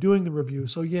when I'm doing the review.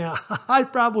 So yeah, I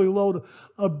probably load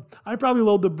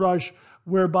the brush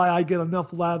whereby I get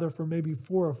enough lather for maybe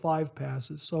 4 or 5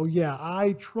 passes. So yeah,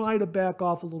 I try to back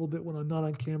off a little bit when I'm not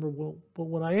on camera. But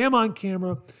when I am on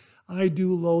camera, I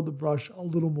do load the brush a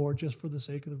little more just for the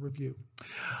sake of the review.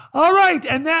 All right,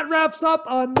 and that wraps up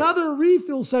another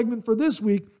refill segment for this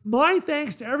week. My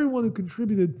thanks to everyone who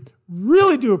contributed.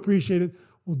 Really do appreciate it.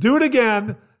 We'll do it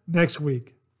again next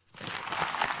week.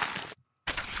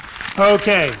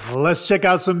 Okay, let's check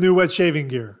out some new wet shaving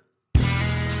gear.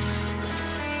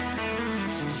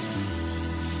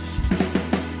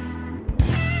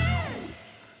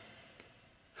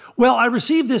 Well, I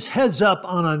received this heads up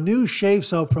on a new shave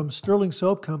soap from Sterling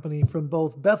Soap Company from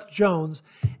both Beth Jones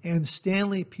and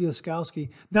Stanley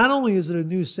Piaskowski. Not only is it a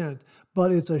new scent,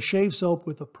 but it's a shave soap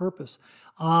with a purpose.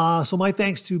 So my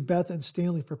thanks to Beth and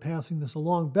Stanley for passing this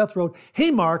along. Beth wrote,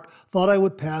 "Hey Mark, thought I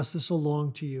would pass this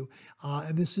along to you."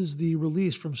 And this is the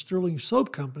release from Sterling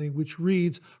Soap Company, which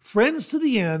reads, "Friends to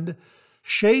the End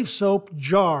Shave Soap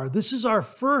Jar. This is our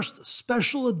first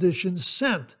special edition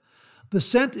scent. The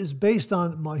scent is based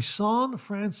on Maison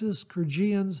Francis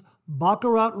Kurkdjian's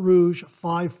Baccarat Rouge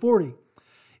 540.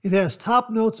 It has top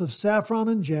notes of saffron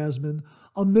and jasmine,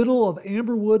 a middle of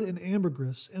amberwood and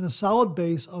ambergris, and a solid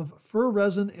base of fir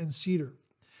resin and cedar.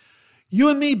 You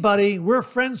and me, buddy, we're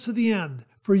friends to the end.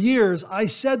 For years, I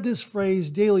said this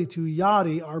phrase daily to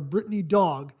Yachty, our Brittany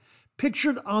dog,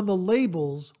 pictured on the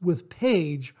labels with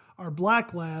Paige, our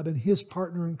black lab, and his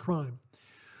partner in crime.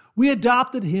 We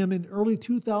adopted him in early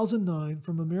 2009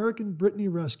 from American Brittany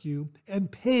Rescue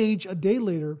and Paige a day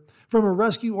later from a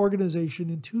rescue organization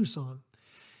in Tucson.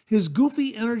 His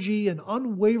goofy energy and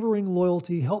unwavering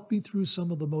loyalty helped me through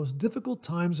some of the most difficult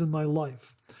times in my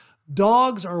life.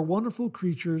 Dogs are wonderful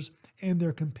creatures and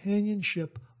their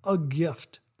companionship a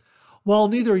gift. While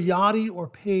neither Yachty or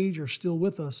Paige are still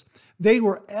with us, they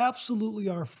were absolutely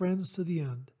our friends to the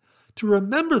end. To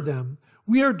remember them,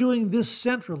 we are doing this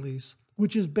scent release,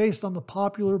 which is based on the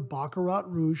popular Baccarat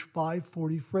Rouge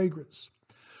 540 fragrance.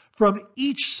 From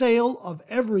each sale of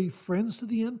every Friends to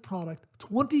the End product,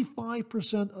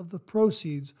 25% of the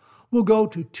proceeds will go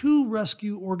to 2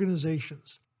 rescue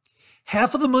organizations.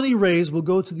 Half of the money raised will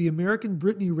go to the American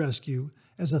Brittany Rescue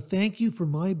as a thank you for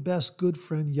my best good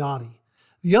friend Yachty.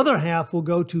 The other half will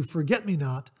go to Forget Me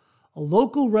Not, a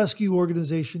local rescue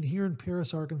organization here in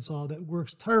Paris, Arkansas that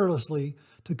works tirelessly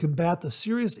to combat the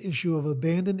serious issue of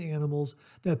abandoned animals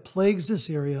that plagues this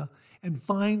area and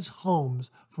finds homes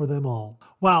for them all.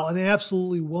 Wow, an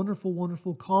absolutely wonderful,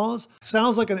 wonderful cause.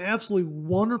 Sounds like an absolutely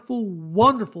wonderful,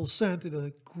 wonderful scent and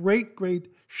a great,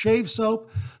 great shave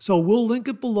soap. So we'll link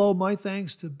it below. My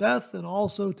thanks to Beth and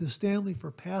also to Stanley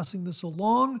for passing this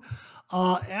along.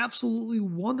 Absolutely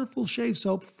wonderful shave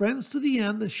soap. Friends to the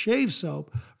End, the shave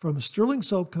soap from Sterling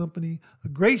Soap Company. A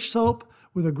great soap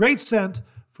with a great scent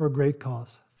for a great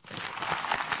cause.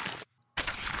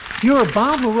 Viewer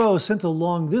Bob Moreau sent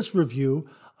along this review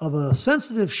of a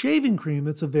sensitive shaving cream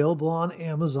that's available on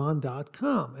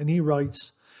Amazon.com. And he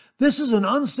writes, "This is an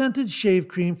unscented shave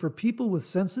cream for people with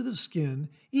sensitive skin,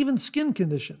 even skin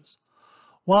conditions.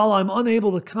 While I'm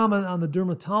unable to comment on the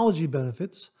dermatology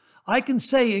benefits, I can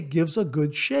say it gives a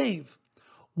good shave.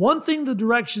 One thing the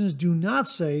directions do not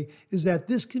say is that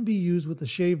this can be used with a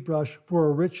shave brush for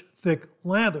a rich, thick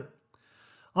lather.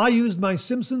 I used my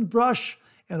Simpson brush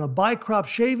and a bicrop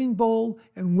shaving bowl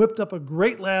and whipped up a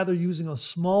great lather using a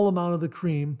small amount of the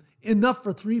cream, enough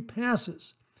for 3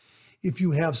 passes. If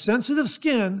you have sensitive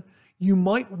skin, you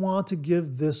might want to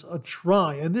give this a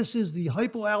try." And this is the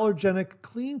Hypoallergenic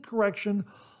Clean Correction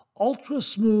Ultra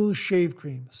Smooth Shave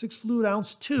Cream, 6 fluid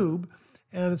ounce tube,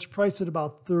 and it's priced at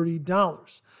about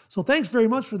 $30. So thanks very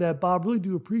much for that, Bob. Really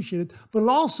do appreciate it. But it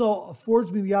also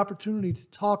affords me the opportunity to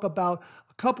talk about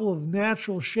a couple of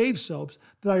natural shave soaps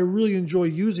that I really enjoy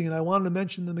using, and I wanted to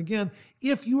mention them again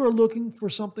if you are looking for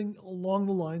something along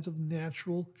the lines of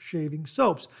natural shaving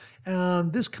soaps.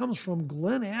 And this comes from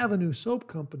Glen Avenue Soap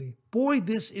Company. Boy,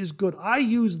 this is good. I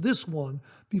used this one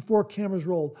before cameras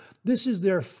rolled. This is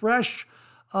their fresh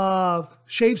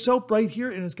shave soap right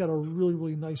here, and it's got a really,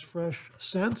 really nice fresh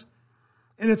scent.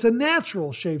 And it's a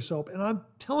natural shave soap, and I'm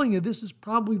telling you, this is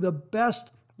probably the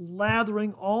best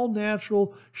lathering,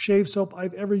 all-natural shave soap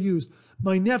I've ever used.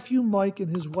 My nephew Mike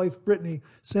and his wife Brittany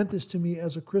sent this to me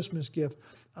as a Christmas gift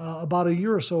about a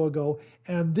year or so ago,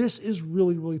 and this is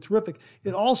really, really terrific.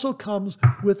 It also comes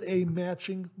with a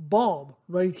matching balm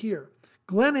right here.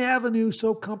 Glen Avenue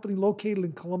Soap Company, located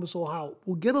in Columbus, Ohio.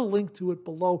 We'll get a link to it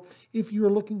below if you're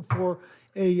looking for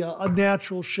a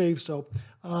natural shave soap.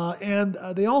 And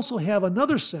they also have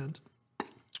another scent,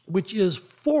 which is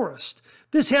Forest.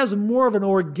 This has more of an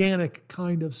organic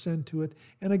kind of scent to it.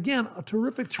 And again, a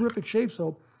terrific, terrific shave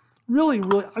soap. Really,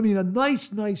 really, I mean, a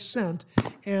nice, nice scent.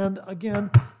 And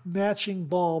again, matching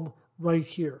balm right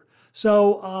here.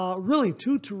 So really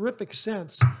 2 terrific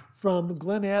scents from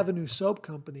Glen Avenue Soap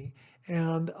Company,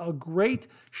 and a great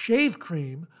shave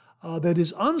cream that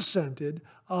is unscented,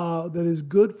 that is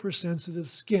good for sensitive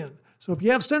skin. So if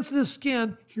you have sensitive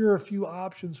skin, here are a few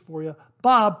options for you.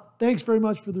 Bob, thanks very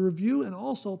much for the review, and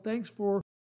also thanks for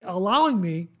allowing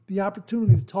me the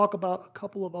opportunity to talk about a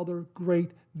couple of other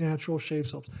great natural shave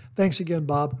soaps. Thanks again,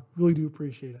 Bob. Really do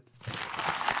appreciate it.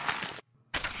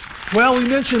 Well, we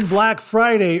mentioned Black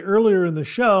Friday earlier in the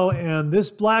show, and this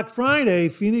Black Friday,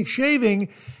 Phoenix Shaving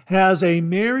has a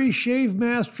Merry Shave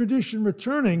Mask tradition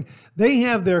returning. They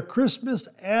have their Christmas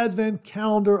Advent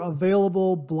calendar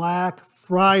available Black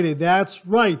Friday. That's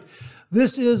right.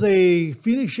 This is a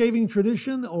Phoenix Shaving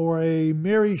tradition or a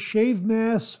Merry Shave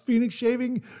Mask Phoenix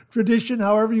Shaving tradition,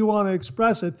 however you want to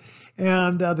express it.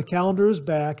 And the calendar is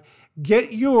back.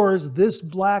 Get yours this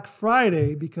Black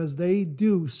Friday because they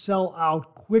do sell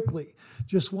out quickly.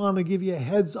 Just want to give you a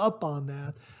heads up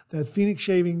on that Phoenix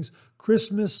Shaving's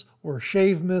Christmas or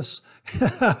Shavemas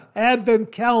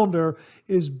Advent calendar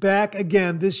is back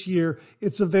again this year.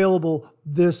 It's available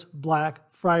this Black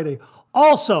Friday.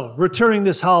 Also, returning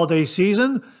this holiday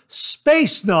season,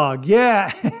 Space Nog.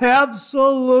 Yeah,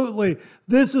 absolutely.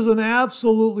 This is an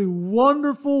absolutely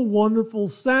wonderful, wonderful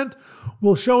scent.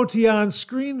 We'll show it to you on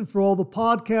screen. And for all the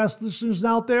podcast listeners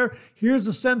out there, here's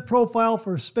the scent profile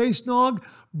for Space Nog.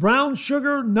 Brown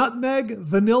sugar, nutmeg,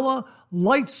 vanilla,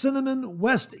 light cinnamon,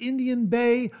 West Indian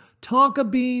bay, tonka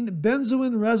bean,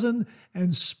 benzoin resin,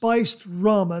 and spiced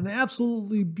rum. An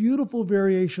absolutely beautiful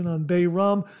variation on bay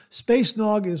rum. Space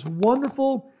Nog is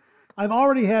wonderful. I've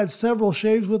already had several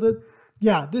shaves with it.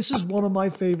 Yeah, this is one of my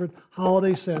favorite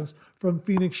holiday scents from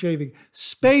Phoenix Shaving.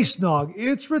 Space Nog,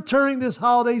 it's returning this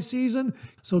holiday season.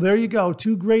 So there you go,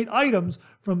 two great items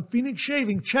from Phoenix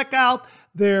Shaving. Check out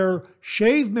their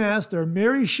shave mask, their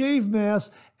Merry Shave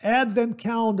Mask Advent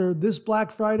calendar this Black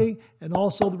Friday, and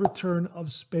also the return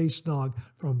of Space Nog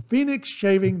from Phoenix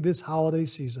Shaving this holiday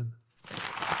season.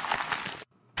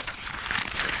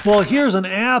 Well, here's an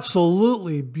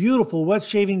absolutely beautiful wet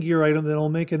shaving gear item that'll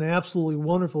make an absolutely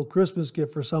wonderful Christmas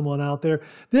gift for someone out there.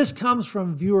 This comes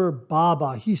from viewer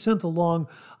Baba. He sent along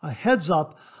a heads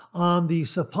up on the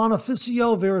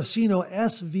Saponificio Veracino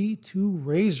SV2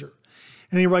 razor.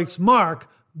 And he writes, Mark,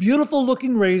 beautiful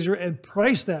looking razor and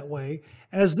priced that way,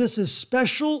 as this is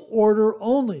special order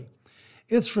only.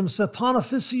 It's from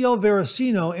Saponificio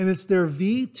Veracino and it's their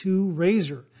V2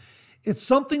 razor. It's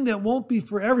something that won't be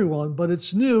for everyone, but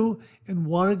it's new and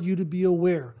wanted you to be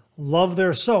aware. Love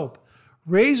their soap.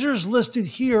 Razors listed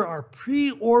here are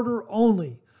pre-order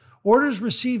only. Orders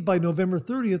received by November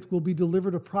 30th will be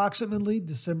delivered approximately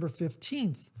December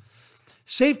 15th.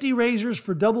 Safety razors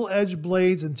for double-edged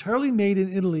blades entirely made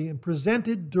in Italy and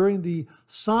presented during the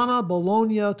Sana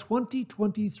Bologna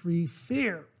 2023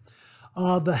 fair.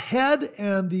 The head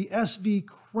and the SV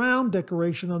crown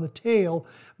decoration on the tail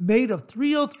made of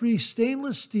 303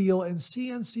 stainless steel and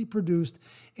CNC produced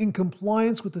in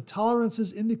compliance with the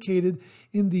tolerances indicated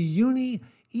in the Uni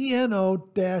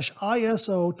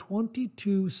ENO-ISO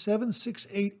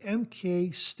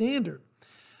 22768MK standard.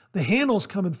 The handles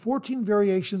come in 14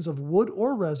 variations of wood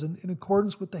or resin in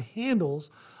accordance with the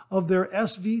handles of their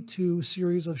SV2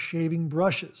 series of shaving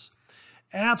brushes.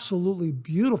 Absolutely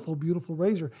beautiful, beautiful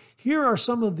razor. Here are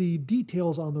some of the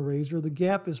details on the razor. The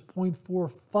gap is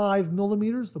 0.45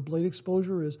 millimeters. The blade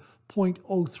exposure is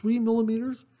 0.03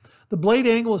 millimeters. The blade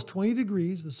angle is 20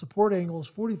 degrees. The support angle is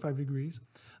 45 degrees.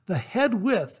 The head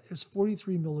width is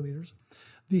 43 millimeters.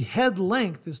 The head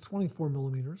length is 24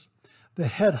 millimeters. The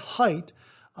head height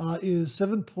is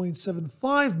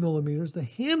 7.75 millimeters. The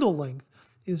handle length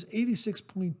is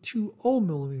 86.20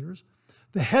 millimeters.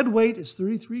 The head weight is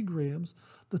 33 grams.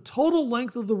 The total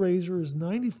length of the razor is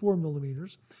 94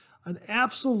 millimeters. An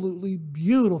absolutely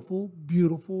beautiful,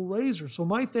 beautiful razor. So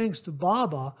my thanks to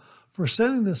Baba for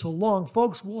sending this along.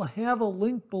 Folks, we'll have a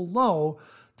link below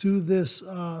to this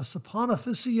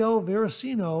Saponificio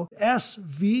Veracino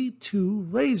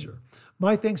SV2 razor.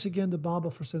 My thanks again to Baba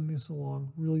for sending this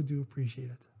along. Really do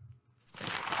appreciate it.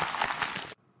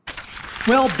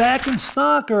 Well, back in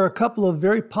stock are a couple of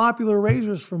very popular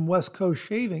razors from West Coast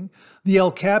Shaving, the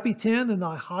El Capitan and the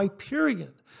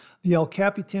Hyperion. The El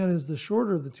Capitan is the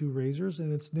shorter of the two razors,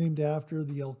 and it's named after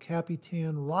the El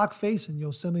Capitan rock face in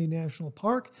Yosemite National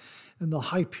Park. And the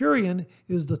Hyperion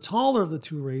is the taller of the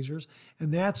two razors,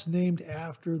 and that's named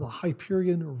after the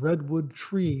Hyperion redwood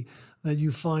tree that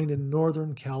you find in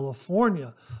Northern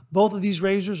California. Both of these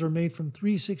razors are made from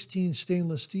 316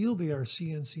 stainless steel. They are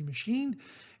CNC machined.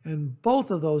 And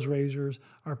both of those razors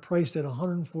are priced at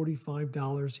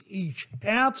 $145 each.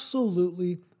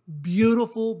 Absolutely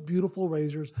beautiful, beautiful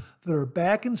razors that are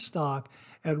back in stock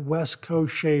at West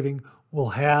Coast Shaving. We'll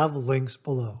have links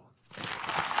below.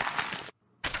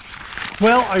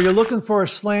 Well, are you looking for a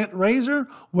slant razor?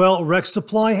 Well, Rex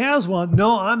Supply has one.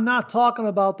 No, I'm not talking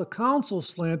about the Council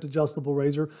slant adjustable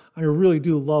razor. I really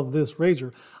do love this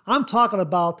razor. I'm talking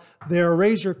about their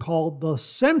razor called the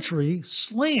Century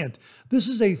Slant. This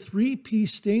is a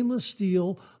 3-piece stainless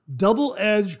steel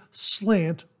double-edged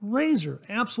slant razor.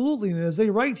 Absolutely. And as they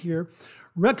write here,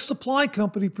 Rex Supply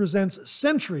Company presents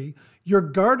Sentry, your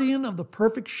guardian of the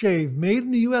perfect shave, made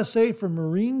in the USA from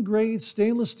marine-grade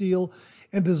stainless steel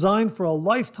and designed for a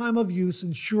lifetime of use,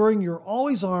 ensuring you're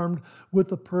always armed with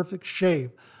the perfect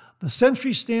shave. The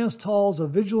Sentry stands tall as a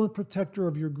vigilant protector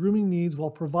of your grooming needs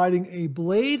while providing a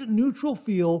blade-neutral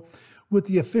feel with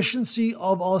the efficiency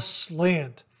of a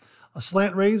slant. A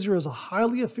slant razor is a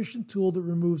highly efficient tool that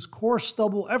removes coarse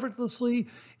stubble effortlessly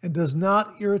and does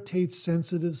not irritate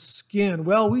sensitive skin.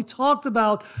 Well, we talked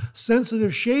about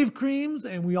sensitive shave creams,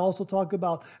 and we also talked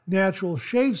about natural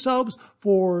shave soaps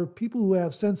for people who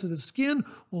have sensitive skin.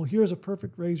 Well, here's a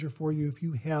perfect razor for you if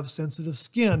you have sensitive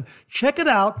skin. Check it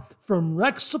out from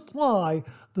Rex Supply,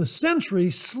 the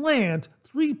Sentry Slant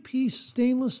 3-piece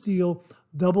stainless steel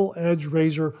double-edged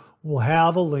razor. We'll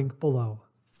have a link below.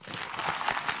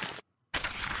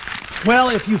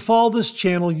 Well, if you follow this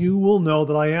channel, you will know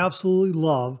that I absolutely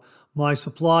love my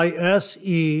Supply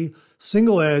SE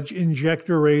single edge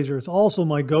injector razor. It's also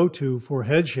my go-to for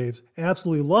head shaves.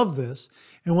 Absolutely love this.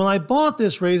 And when I bought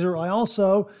this razor, I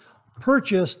also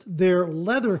purchased their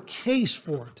leather case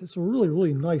for it. It's a really,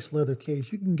 really nice leather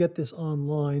case. You can get this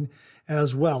online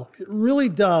as well. It really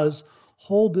does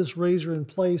hold this razor in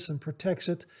place and protects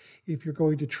it if you're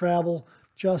going to travel,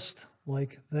 just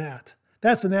like that.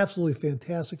 That's an absolutely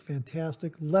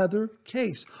fantastic leather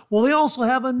case. Well, they also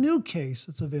have a new case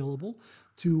that's available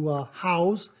to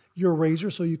house your razor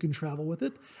so you can travel with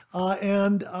it.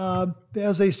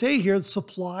 As they say here,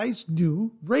 Supply's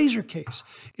new razor case.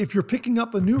 If you're picking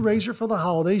up a new razor for the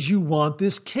holidays, you want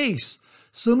this case.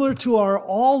 Similar to our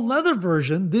all-leather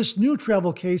version, this new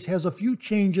travel case has a few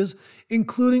changes,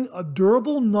 including a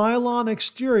durable nylon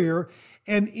exterior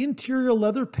and interior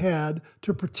leather pad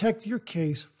to protect your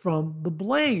case from the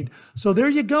blade. So there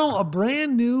you go, a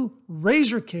brand new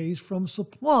razor case from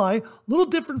Supply, a little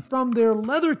different from their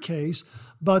leather case,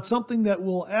 but something that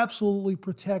will absolutely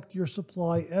protect your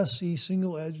Supply SE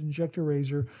single edge injector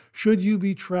razor should you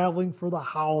be traveling for the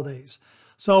holidays.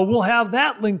 So we'll have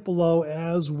that link below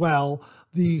as well,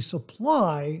 the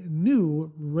Supply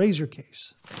new razor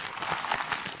case.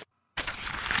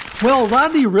 Well,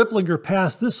 Rodney Ripplinger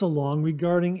passed this along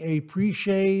regarding a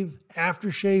pre-shave,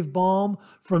 aftershave balm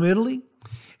from Italy.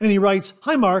 And he writes,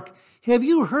 "Hi, Mark. Have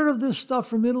you heard of this stuff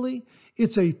from Italy?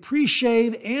 It's a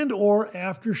pre-shave and or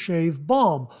aftershave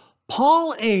balm.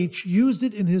 Paul H. used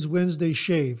it in his Wednesday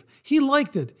shave. He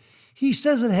liked it. He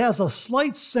says it has a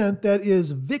slight scent that is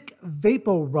Vic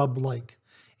VapoRub-like.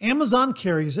 Amazon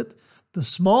carries it. The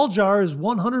small jar is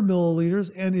 100 milliliters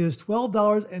and is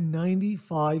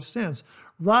 $12.95.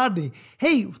 Rodney.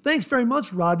 Hey, thanks very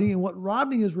much, Rodney. And what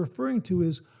Rodney is referring to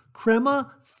is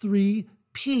Crema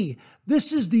 3P.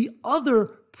 This is the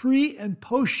other pre- and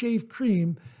post-shave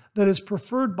cream that is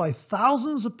preferred by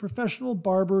thousands of professional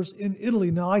barbers in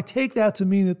Italy. Now, I take that to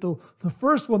mean that the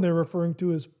first one they're referring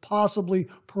to is possibly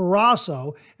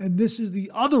Parasso, and this is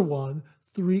the other one,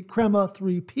 Crema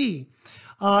 3P.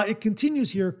 It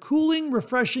continues here, cooling,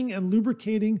 refreshing, and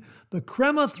lubricating. The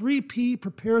Crema 3P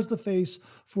prepares the face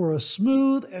for a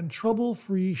smooth and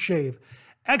trouble-free shave.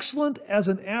 Excellent as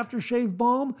an aftershave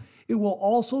balm, it will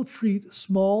also treat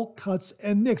small cuts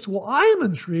and nicks. Well, I am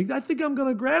intrigued. I think I'm going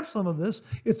to grab some of this.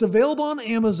 It's available on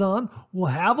Amazon. We'll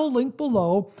have a link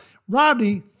below.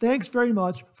 Rodney, thanks very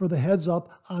much for the heads up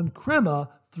on Crema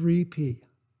 3P.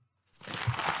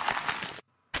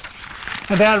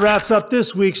 And that wraps up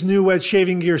this week's New Wedge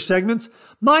Shaving Gear segments.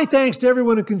 My thanks to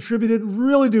everyone who contributed.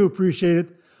 Really do appreciate it.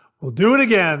 We'll do it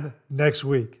again next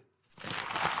week.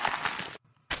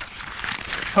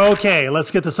 Okay,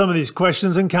 let's get to some of these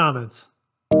questions and comments.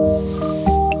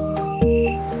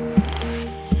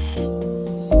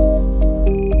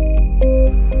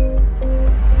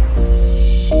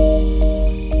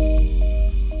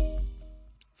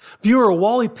 Viewer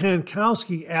Wally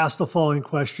Pankowski asked the following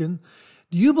question.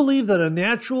 Do you believe that a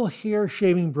natural hair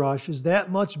shaving brush is that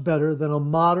much better than a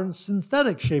modern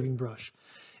synthetic shaving brush?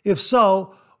 If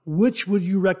so, which would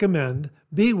you recommend?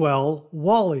 Be well,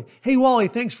 Wally. Hey, Wally,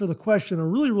 thanks for the question. A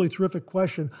really, really terrific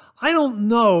question. I don't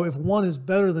know if one is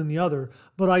better than the other,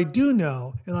 but I do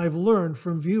know, and I've learned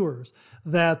from viewers,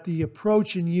 that the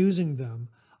approach in using them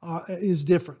is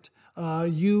different.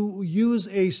 You use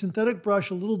a synthetic brush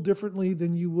a little differently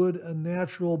than you would a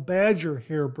natural badger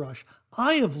hair brush.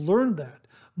 I have learned that.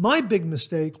 My big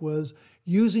mistake was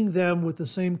using them with the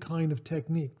same kind of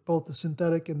technique, both the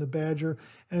synthetic and the badger.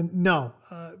 And no,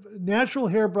 natural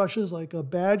hair brushes like a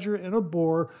badger and a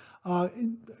boar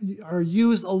are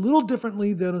used a little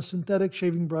differently than a synthetic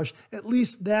shaving brush. At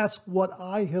least that's what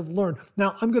I have learned.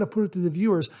 Now, I'm going to put it to the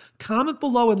viewers. Comment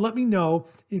below and let me know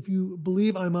if you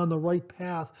believe I'm on the right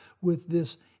path with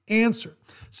this answer.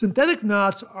 Synthetic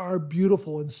knots are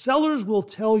beautiful, and sellers will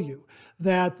tell you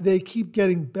that they keep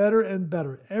getting better and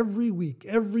better every week,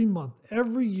 every month,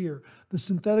 every year. The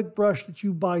synthetic brush that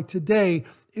you buy today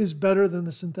is better than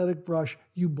the synthetic brush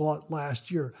you bought last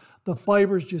year. The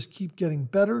fibers just keep getting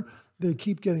better. They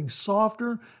keep getting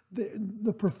softer.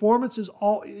 The performance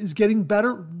is getting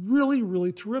better. Really,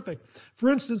 really terrific. For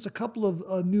instance, a couple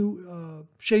of new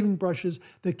shaving brushes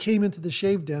that came into the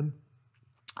Shave Den.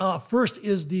 First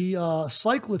is the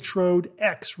Cyclotrode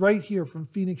X right here from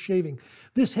Phoenix Shaving.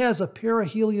 This has a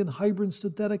perihelion hybrid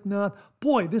synthetic knot.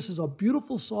 Boy, this is a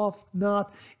beautiful soft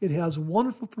knot. It has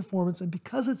wonderful performance, and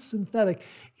because it's synthetic,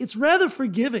 it's rather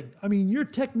forgiving. I mean, your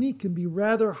technique can be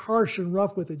rather harsh and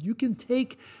rough with it. You can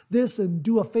take this and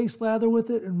do a face lather with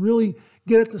it and really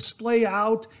get it to splay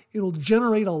out. It'll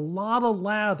generate a lot of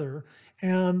lather,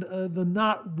 and the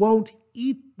knot won't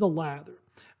eat the lather.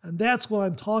 And that's what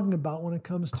I'm talking about when it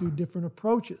comes to different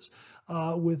approaches.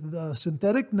 With the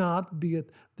synthetic knot, be it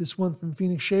this one from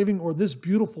Phoenix Shaving or this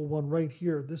beautiful one right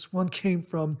here. This one came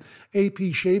from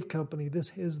AP Shave Company.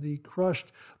 This is the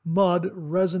crushed mud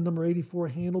resin number 84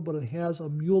 handle, but it has a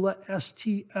Mula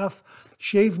STF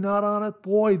shave knot on it.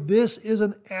 Boy, this is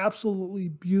an absolutely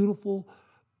beautiful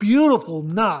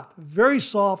knot. Very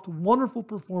soft, wonderful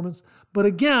performance. But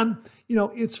again,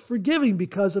 it's forgiving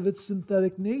because of its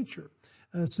synthetic nature.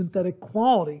 Synthetic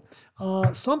quality.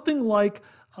 Something like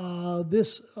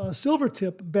this silver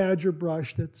tip badger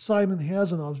brush that Simon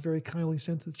Hasenov's very kindly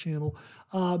sent to the channel.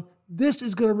 This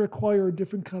is going to require a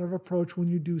different kind of approach when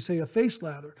you do, say, a face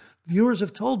lather. Viewers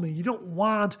have told me you don't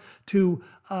want to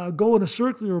go in a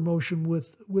circular motion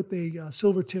with a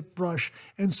silver tip brush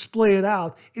and splay it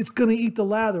out. It's going to eat the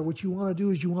lather. What you want to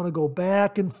do is you want to go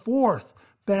back and forth,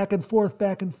 back and forth,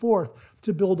 back and forth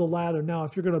to build a lather. Now,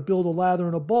 if you're going to build a lather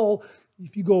in a bowl,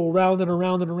 if you go around and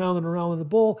around and around and around in the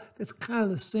bowl, it's kind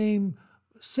of the same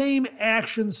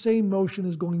action, same motion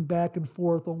as going back and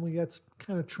forth, only that's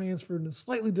kind of transferred in a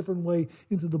slightly different way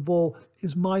into the bowl,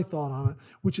 is my thought on it,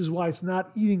 which is why it's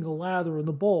not eating the lather in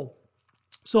the bowl.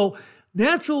 So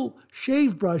natural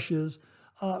shave brushes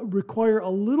require a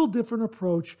little different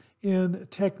approach in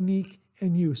technique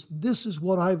and use. This is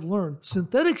what I've learned.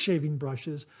 Synthetic shaving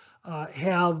brushes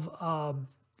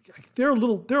they're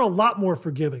a lot more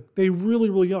forgiving. They really,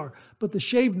 really are. But the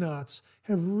shave knots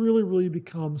have really, really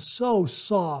become so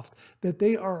soft that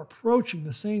they are approaching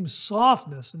the same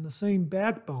softness and the same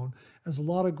backbone as a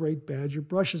lot of great badger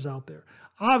brushes out there.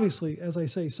 Obviously, as I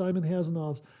say, Simon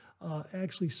Hasenov's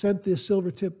actually sent this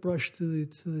silver tip brush to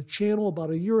the channel about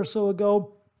a year or so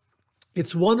ago.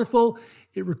 It's wonderful.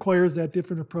 It requires that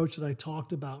different approach that I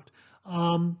talked about.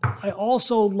 I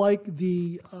also like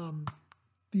the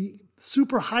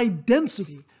super high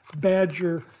density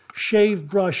badger shave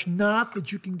brush knot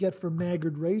that you can get from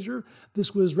Maggard Razor.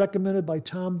 This was recommended by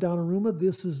Tom Donnarumma.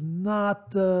 This is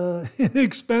not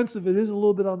inexpensive. It is a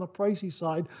little bit on the pricey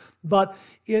side, but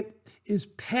it is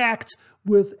packed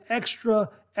with extra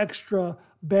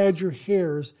badger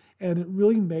hairs, and it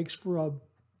really makes for a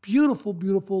beautiful,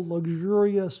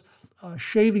 luxurious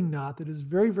shaving knot that is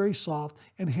very, very soft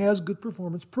and has good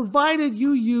performance, provided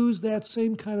you use that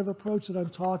same kind of approach that I'm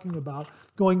talking about,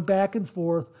 going back and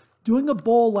forth, doing a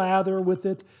bowl lather with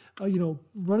it,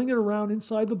 running it around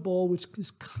inside the bowl, which is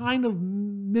kind of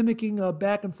mimicking a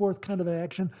back and forth kind of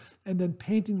action, and then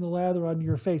painting the lather on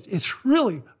your face. It's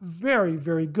really very,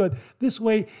 very good. This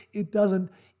way, it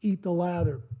doesn't eat the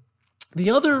lather.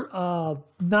 The other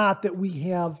knot that we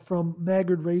have from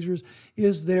Maggard Razors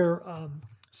is their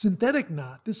synthetic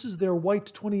knot. This is their white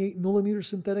 28 millimeter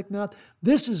synthetic knot.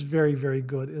 This is very, very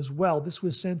good as well. This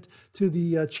was sent to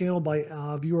the channel by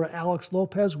viewer Alex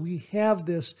Lopez. We have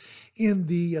this in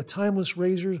the Timeless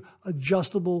Razors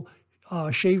adjustable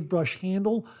shave brush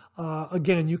handle.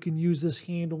 Again, you can use this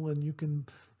handle and you can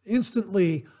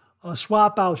instantly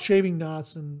swap out shaving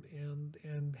knots and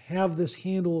have this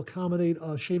handle accommodate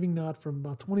a shaving knot from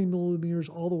about 20 millimeters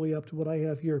all the way up to what I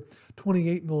have here,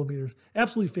 28 millimeters.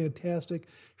 Absolutely fantastic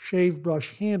shave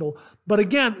brush handle. But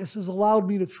again, this has allowed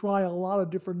me to try a lot of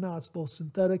different knots, both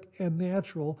synthetic and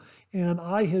natural. And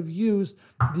I have used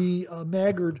the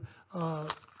Maggard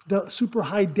the super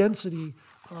high density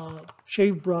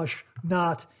shave brush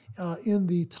knot in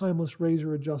the Timeless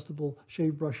Razor adjustable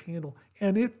shave brush handle.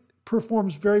 And it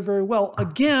performs very, very well.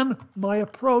 Again, my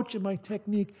approach and my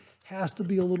technique has to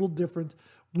be a little different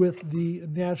with the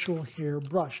natural hair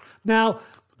brush. Now,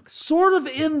 sort of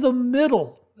in the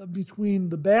middle between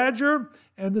the badger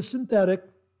and the synthetic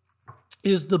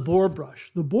is the boar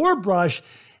brush. The boar brush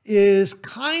is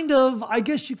kind of, I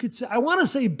guess you could say, I want to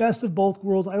say best of both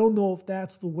worlds. I don't know if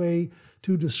that's the way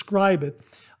to describe it.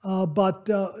 But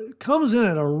it comes in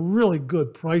at a really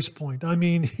good price point. I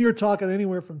mean, you're talking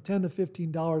anywhere from $10 to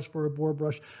 $15 for a boar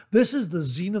brush. This is the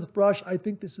Zenith brush. I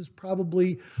think this is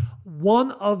probably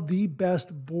one of the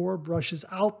best boar brushes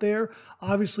out there.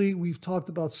 Obviously, we've talked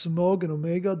about Samog and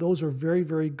Omega. Those are very,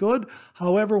 very good.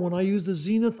 However, when I use the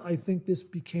Zenith, I think this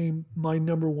became my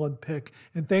number one pick.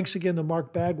 And thanks again to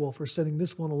Mark Bagwell for sending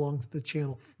this one along to the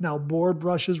channel. Now, boar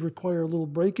brushes require a little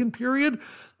break-in period,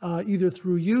 either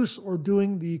through use or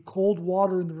doing the cold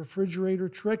water in the refrigerator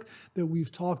trick that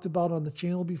we've talked about on the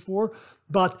channel before.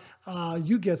 But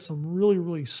you get some really,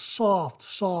 really soft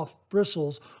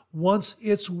bristles once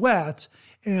it's wet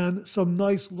and some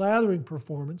nice lathering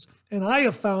performance. And I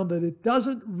have found that it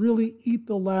doesn't really eat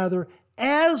the lather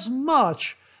as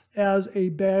much as a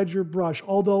Badger brush,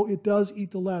 although it does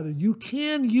eat the lather. You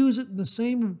can use it in the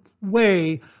same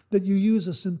way that you use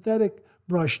a synthetic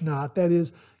brush knot. That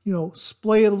is,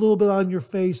 splay it a little bit on your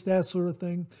face, that sort of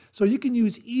thing. So you can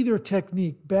use either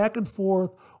technique, back and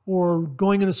forth, or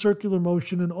going in a circular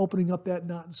motion and opening up that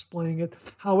knot and splaying it.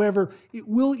 However, it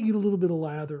will eat a little bit of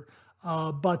lather.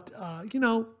 But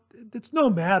it's no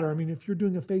matter. I mean, if you're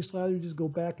doing a face lather, you just go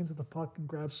back into the puck and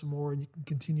grab some more and you can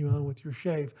continue on with your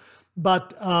shave.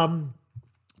 But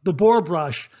the boar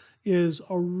brush is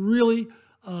a really,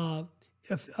 a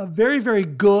very, very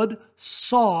good,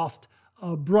 soft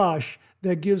brush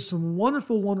that gives some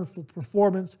wonderful, wonderful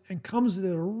performance and comes at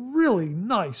a really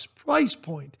nice price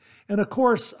point. And of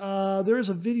course, there is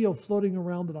a video floating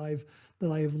around that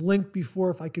I've linked before.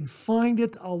 If I can find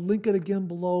it, I'll link it again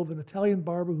below, of an Italian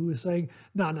barber who is saying,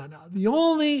 no. The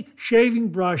only shaving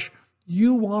brush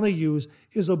you want to use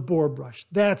is a boar brush.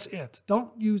 That's it. Don't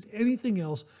use anything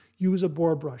else. Use a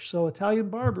boar brush. So Italian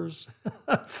barbers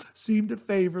seem to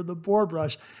favor the boar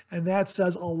brush, and that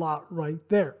says a lot right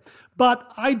there. But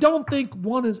I don't think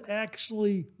one is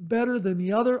actually better than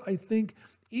the other. I think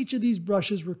each of these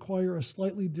brushes require a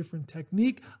slightly different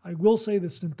technique. I will say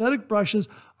the synthetic brushes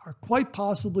are quite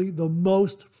possibly the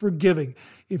most forgiving.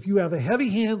 If you have a heavy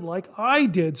hand like I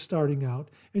did starting out,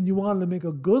 and you wanted to make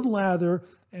a good lather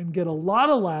and get a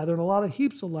lot of lather and a lot of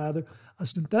heaps of lather, a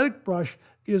synthetic brush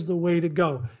is the way to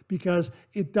go because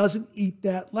it doesn't eat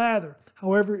that lather.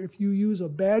 However, if you use a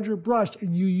Badger brush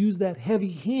and you use that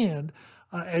heavy hand,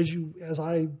 as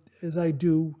I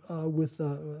do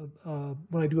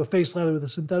when I do a face lather with a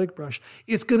synthetic brush,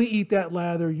 it's going to eat that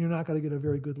lather. You're not going to get a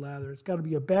very good lather. It's got to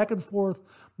be a back and forth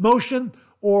motion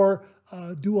or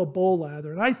do a bowl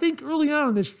lather. And I think early on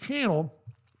in this channel,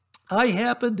 I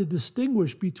happened to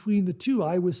distinguish between the two.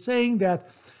 I was saying that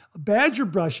Badger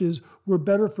brushes were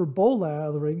better for bowl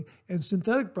lathering and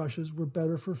synthetic brushes were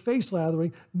better for face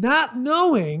lathering, not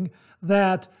knowing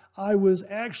that I was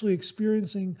actually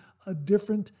experiencing a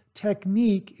different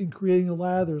technique in creating the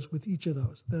lathers with each of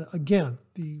those. Again,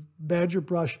 the Badger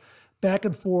brush back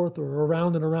and forth or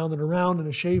around and around and around in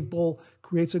a shave bowl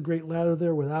creates a great lather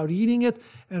there without eating it.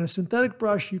 And a synthetic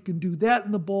brush, you can do that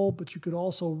in the bowl, but you could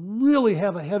also really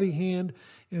have a heavy hand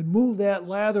and move that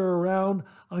lather around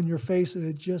on your face and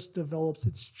it just develops.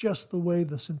 It's just the way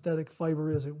the synthetic fiber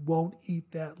is. It won't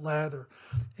eat that lather.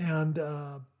 And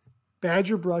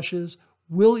Badger brushes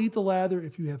will eat the lather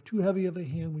if you have too heavy of a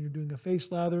hand when you're doing a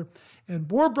face lather. And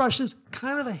boar brushes,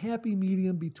 kind of a happy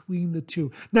medium between the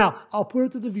two. Now, I'll put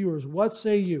it to the viewers. What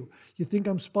say you? You think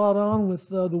I'm spot on with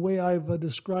the way I've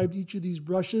described each of these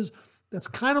brushes? That's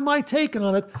kind of my take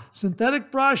on it.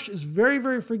 Synthetic brush is very,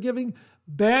 very forgiving.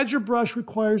 Badger brush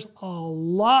requires a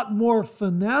lot more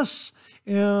finesse,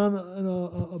 and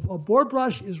a boar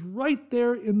brush is right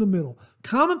there in the middle.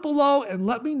 Comment below and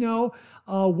let me know.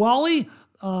 Wally,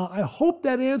 I hope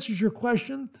that answers your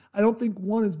question. I don't think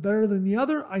one is better than the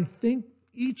other. I think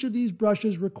each of these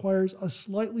brushes requires a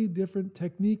slightly different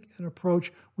technique and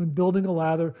approach when building a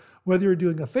lather, whether you're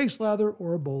doing a face lather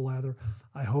or a bowl lather.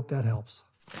 I hope that helps.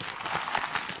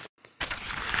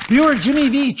 Viewer Jimmy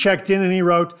V checked in and he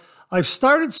wrote, I've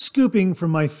started scooping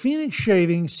from my Phoenix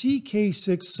Shaving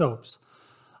CK6 soaps.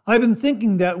 I've been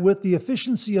thinking that with the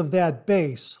efficiency of that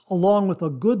base, along with a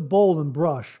good bowl and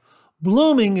brush,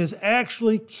 blooming is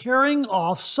actually carrying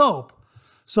off soap.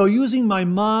 So using my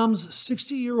mom's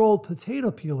 60-year-old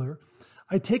potato peeler,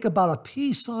 I take about a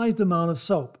pea-sized amount of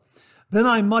soap. Then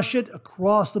I mush it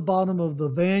across the bottom of the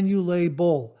Van Ulay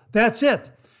bowl. That's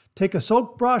it. Take a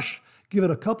soap brush, give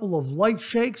it a couple of light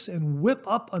shakes, and whip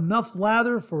up enough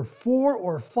lather for 4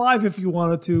 or 5 if you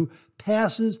wanted to,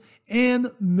 passes, and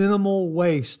minimal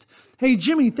waste. Hey,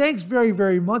 Jimmy, thanks very,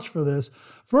 very much for this.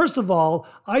 First of all,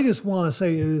 I just want to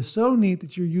say it is so neat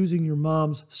that you're using your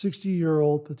mom's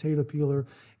 60-year-old potato peeler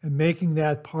and making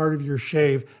that part of your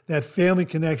shave. That family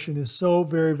connection is so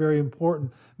very, very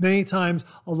important. Many times,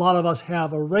 a lot of us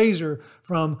have a razor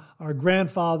from our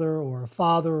grandfather or a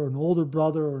father or an older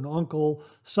brother or an uncle,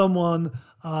 someone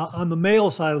on the male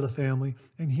side of the family,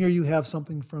 and here you have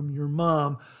something from your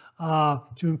mom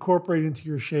to incorporate into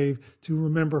your shave to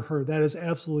remember her. That is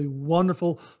absolutely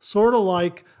wonderful. Sort of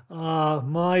like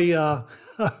my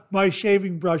my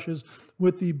shaving brushes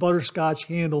with the butterscotch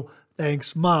handle.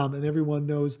 Thanks, Mom. And everyone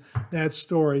knows that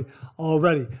story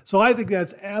already. So I think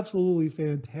that's absolutely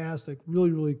fantastic.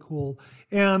 Really, really cool.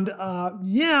 And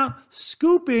yeah,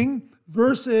 scooping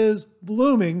versus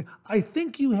blooming. I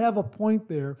think you have a point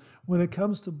there when it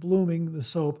comes to blooming the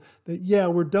soap that, yeah,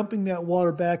 we're dumping that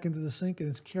water back into the sink and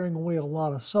it's carrying away a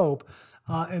lot of soap.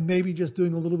 And maybe just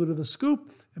doing a little bit of a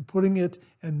scoop and putting it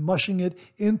and mushing it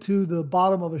into the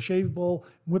bottom of a shave bowl,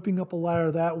 whipping up a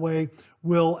lather that way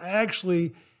will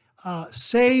actually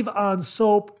save on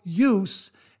soap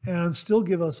use and still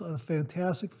give us a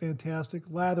fantastic, fantastic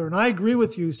lather. And I agree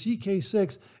with you,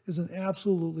 CK6 is an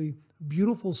absolutely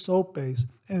beautiful soap base,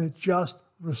 and it just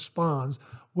responds.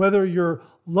 Whether you're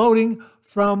loading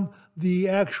from the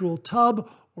actual tub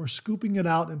or scooping it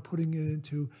out and putting it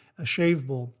into a shave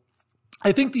bowl.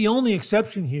 I think the only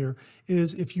exception here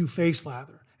is if you face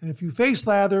lather. And if you face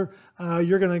lather,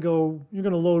 you're going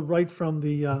to load right from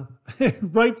the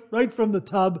right from the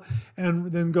tub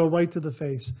and then go right to the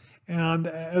face. And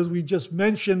as we just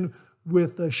mentioned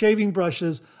with shaving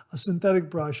brushes, a synthetic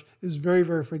brush is very,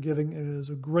 very forgiving, and it is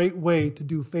a great way to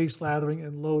do face lathering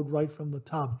and load right from the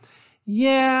tub.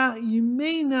 Yeah, you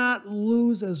may not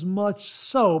lose as much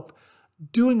soap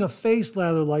doing a face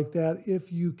lather like that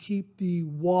if you keep the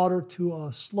water to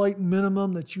a slight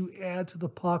minimum that you add to the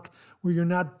puck where you're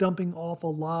not dumping off a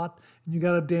lot and you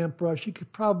got a damp brush. You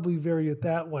could probably vary it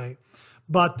that way.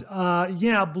 But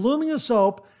yeah, blooming a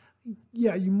soap,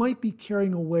 yeah, you might be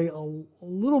carrying away a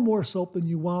little more soap than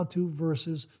you want to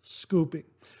versus scooping.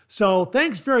 So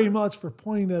thanks very much for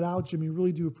pointing that out, Jimmy.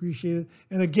 Really do appreciate it.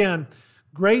 And again,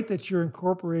 great that you're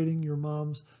incorporating your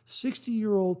mom's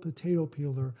 60-year-old potato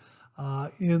peeler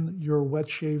in your wet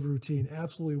shave routine.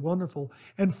 Absolutely wonderful.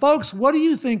 And folks, what do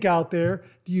you think out there?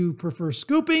 Do you prefer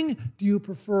scooping? Do you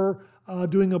prefer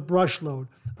doing a brush load?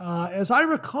 As I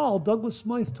recall, Douglas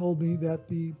Smythe told me that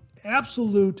the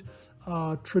absolute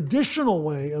traditional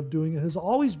way of doing it has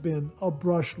always been a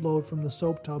brush load from the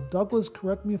soap tub. Douglas,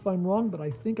 correct me if I'm wrong, but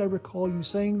I think I recall you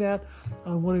saying that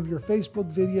on one of your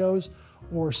Facebook videos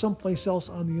or someplace else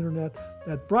on the internet,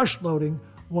 that brush loading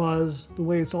was the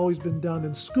way it's always been done,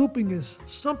 and scooping is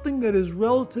something that is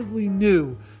relatively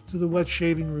new to the wet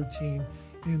shaving routine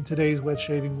in today's wet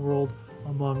shaving world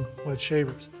among wet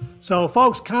shavers. So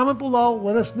folks, comment below,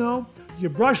 let us know. Do you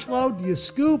brush load? Do you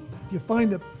scoop? Do you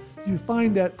find that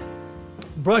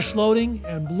brush loading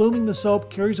and blooming the soap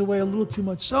carries away a little too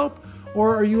much soap,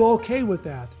 or are you okay with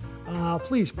that?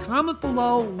 Please comment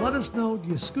below. Let us know. Do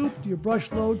you scoop? Do you brush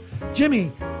load?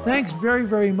 Jimmy, thanks very,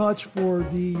 very much for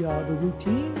the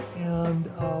routine and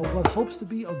what hopes to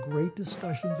be a great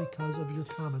discussion because of your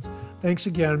comments. Thanks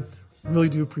again. Really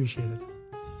do appreciate it.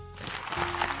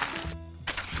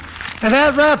 And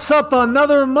that wraps up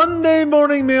another Monday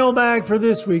morning mailbag for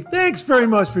this week. Thanks very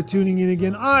much for tuning in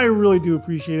again. I really do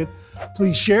appreciate it.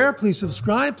 Please share, please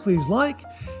subscribe, please like.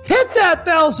 Hit that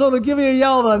bell so to give you a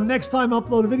yell the next time I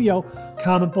upload a video.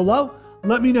 Comment below.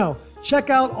 Let me know. Check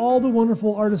out all the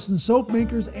wonderful artisan soap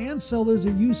makers and sellers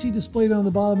that you see displayed on the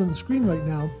bottom of the screen right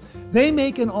now. They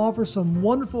make and offer some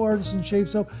wonderful artisan shave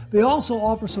soap. They also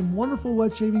offer some wonderful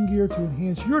wet shaving gear to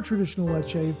enhance your traditional wet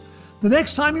shave. The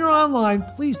next time you're online,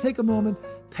 please take a moment,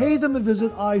 pay them a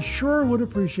visit. I sure would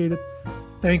appreciate it.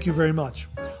 Thank you very much.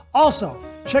 Also,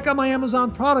 check out my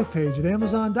Amazon product page at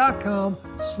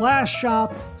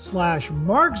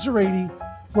amazon.com/shop/MarkZerati,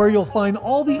 where you'll find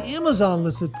all the Amazon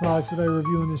listed products that I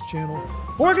review in this channel,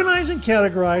 organized and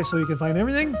categorized so you can find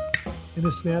everything in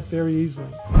a snap very easily.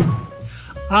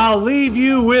 I'll leave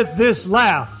you with this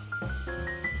laugh.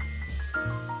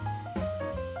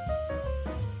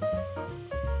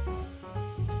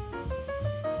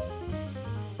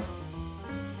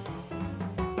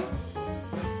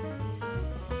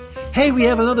 Hey, we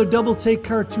have another double take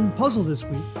cartoon puzzle this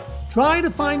week. Try to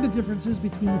find the differences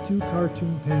between the two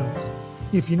cartoon panels.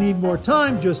 If you need more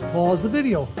time, just pause the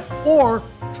video, or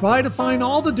try to find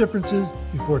all the differences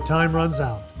before time runs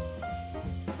out.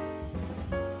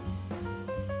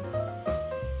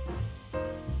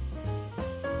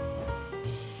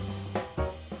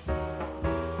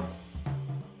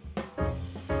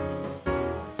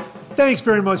 thanks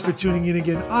very much for tuning in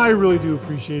again. I really do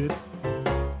appreciate it.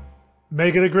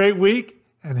 Make it a great week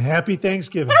and happy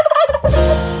Thanksgiving.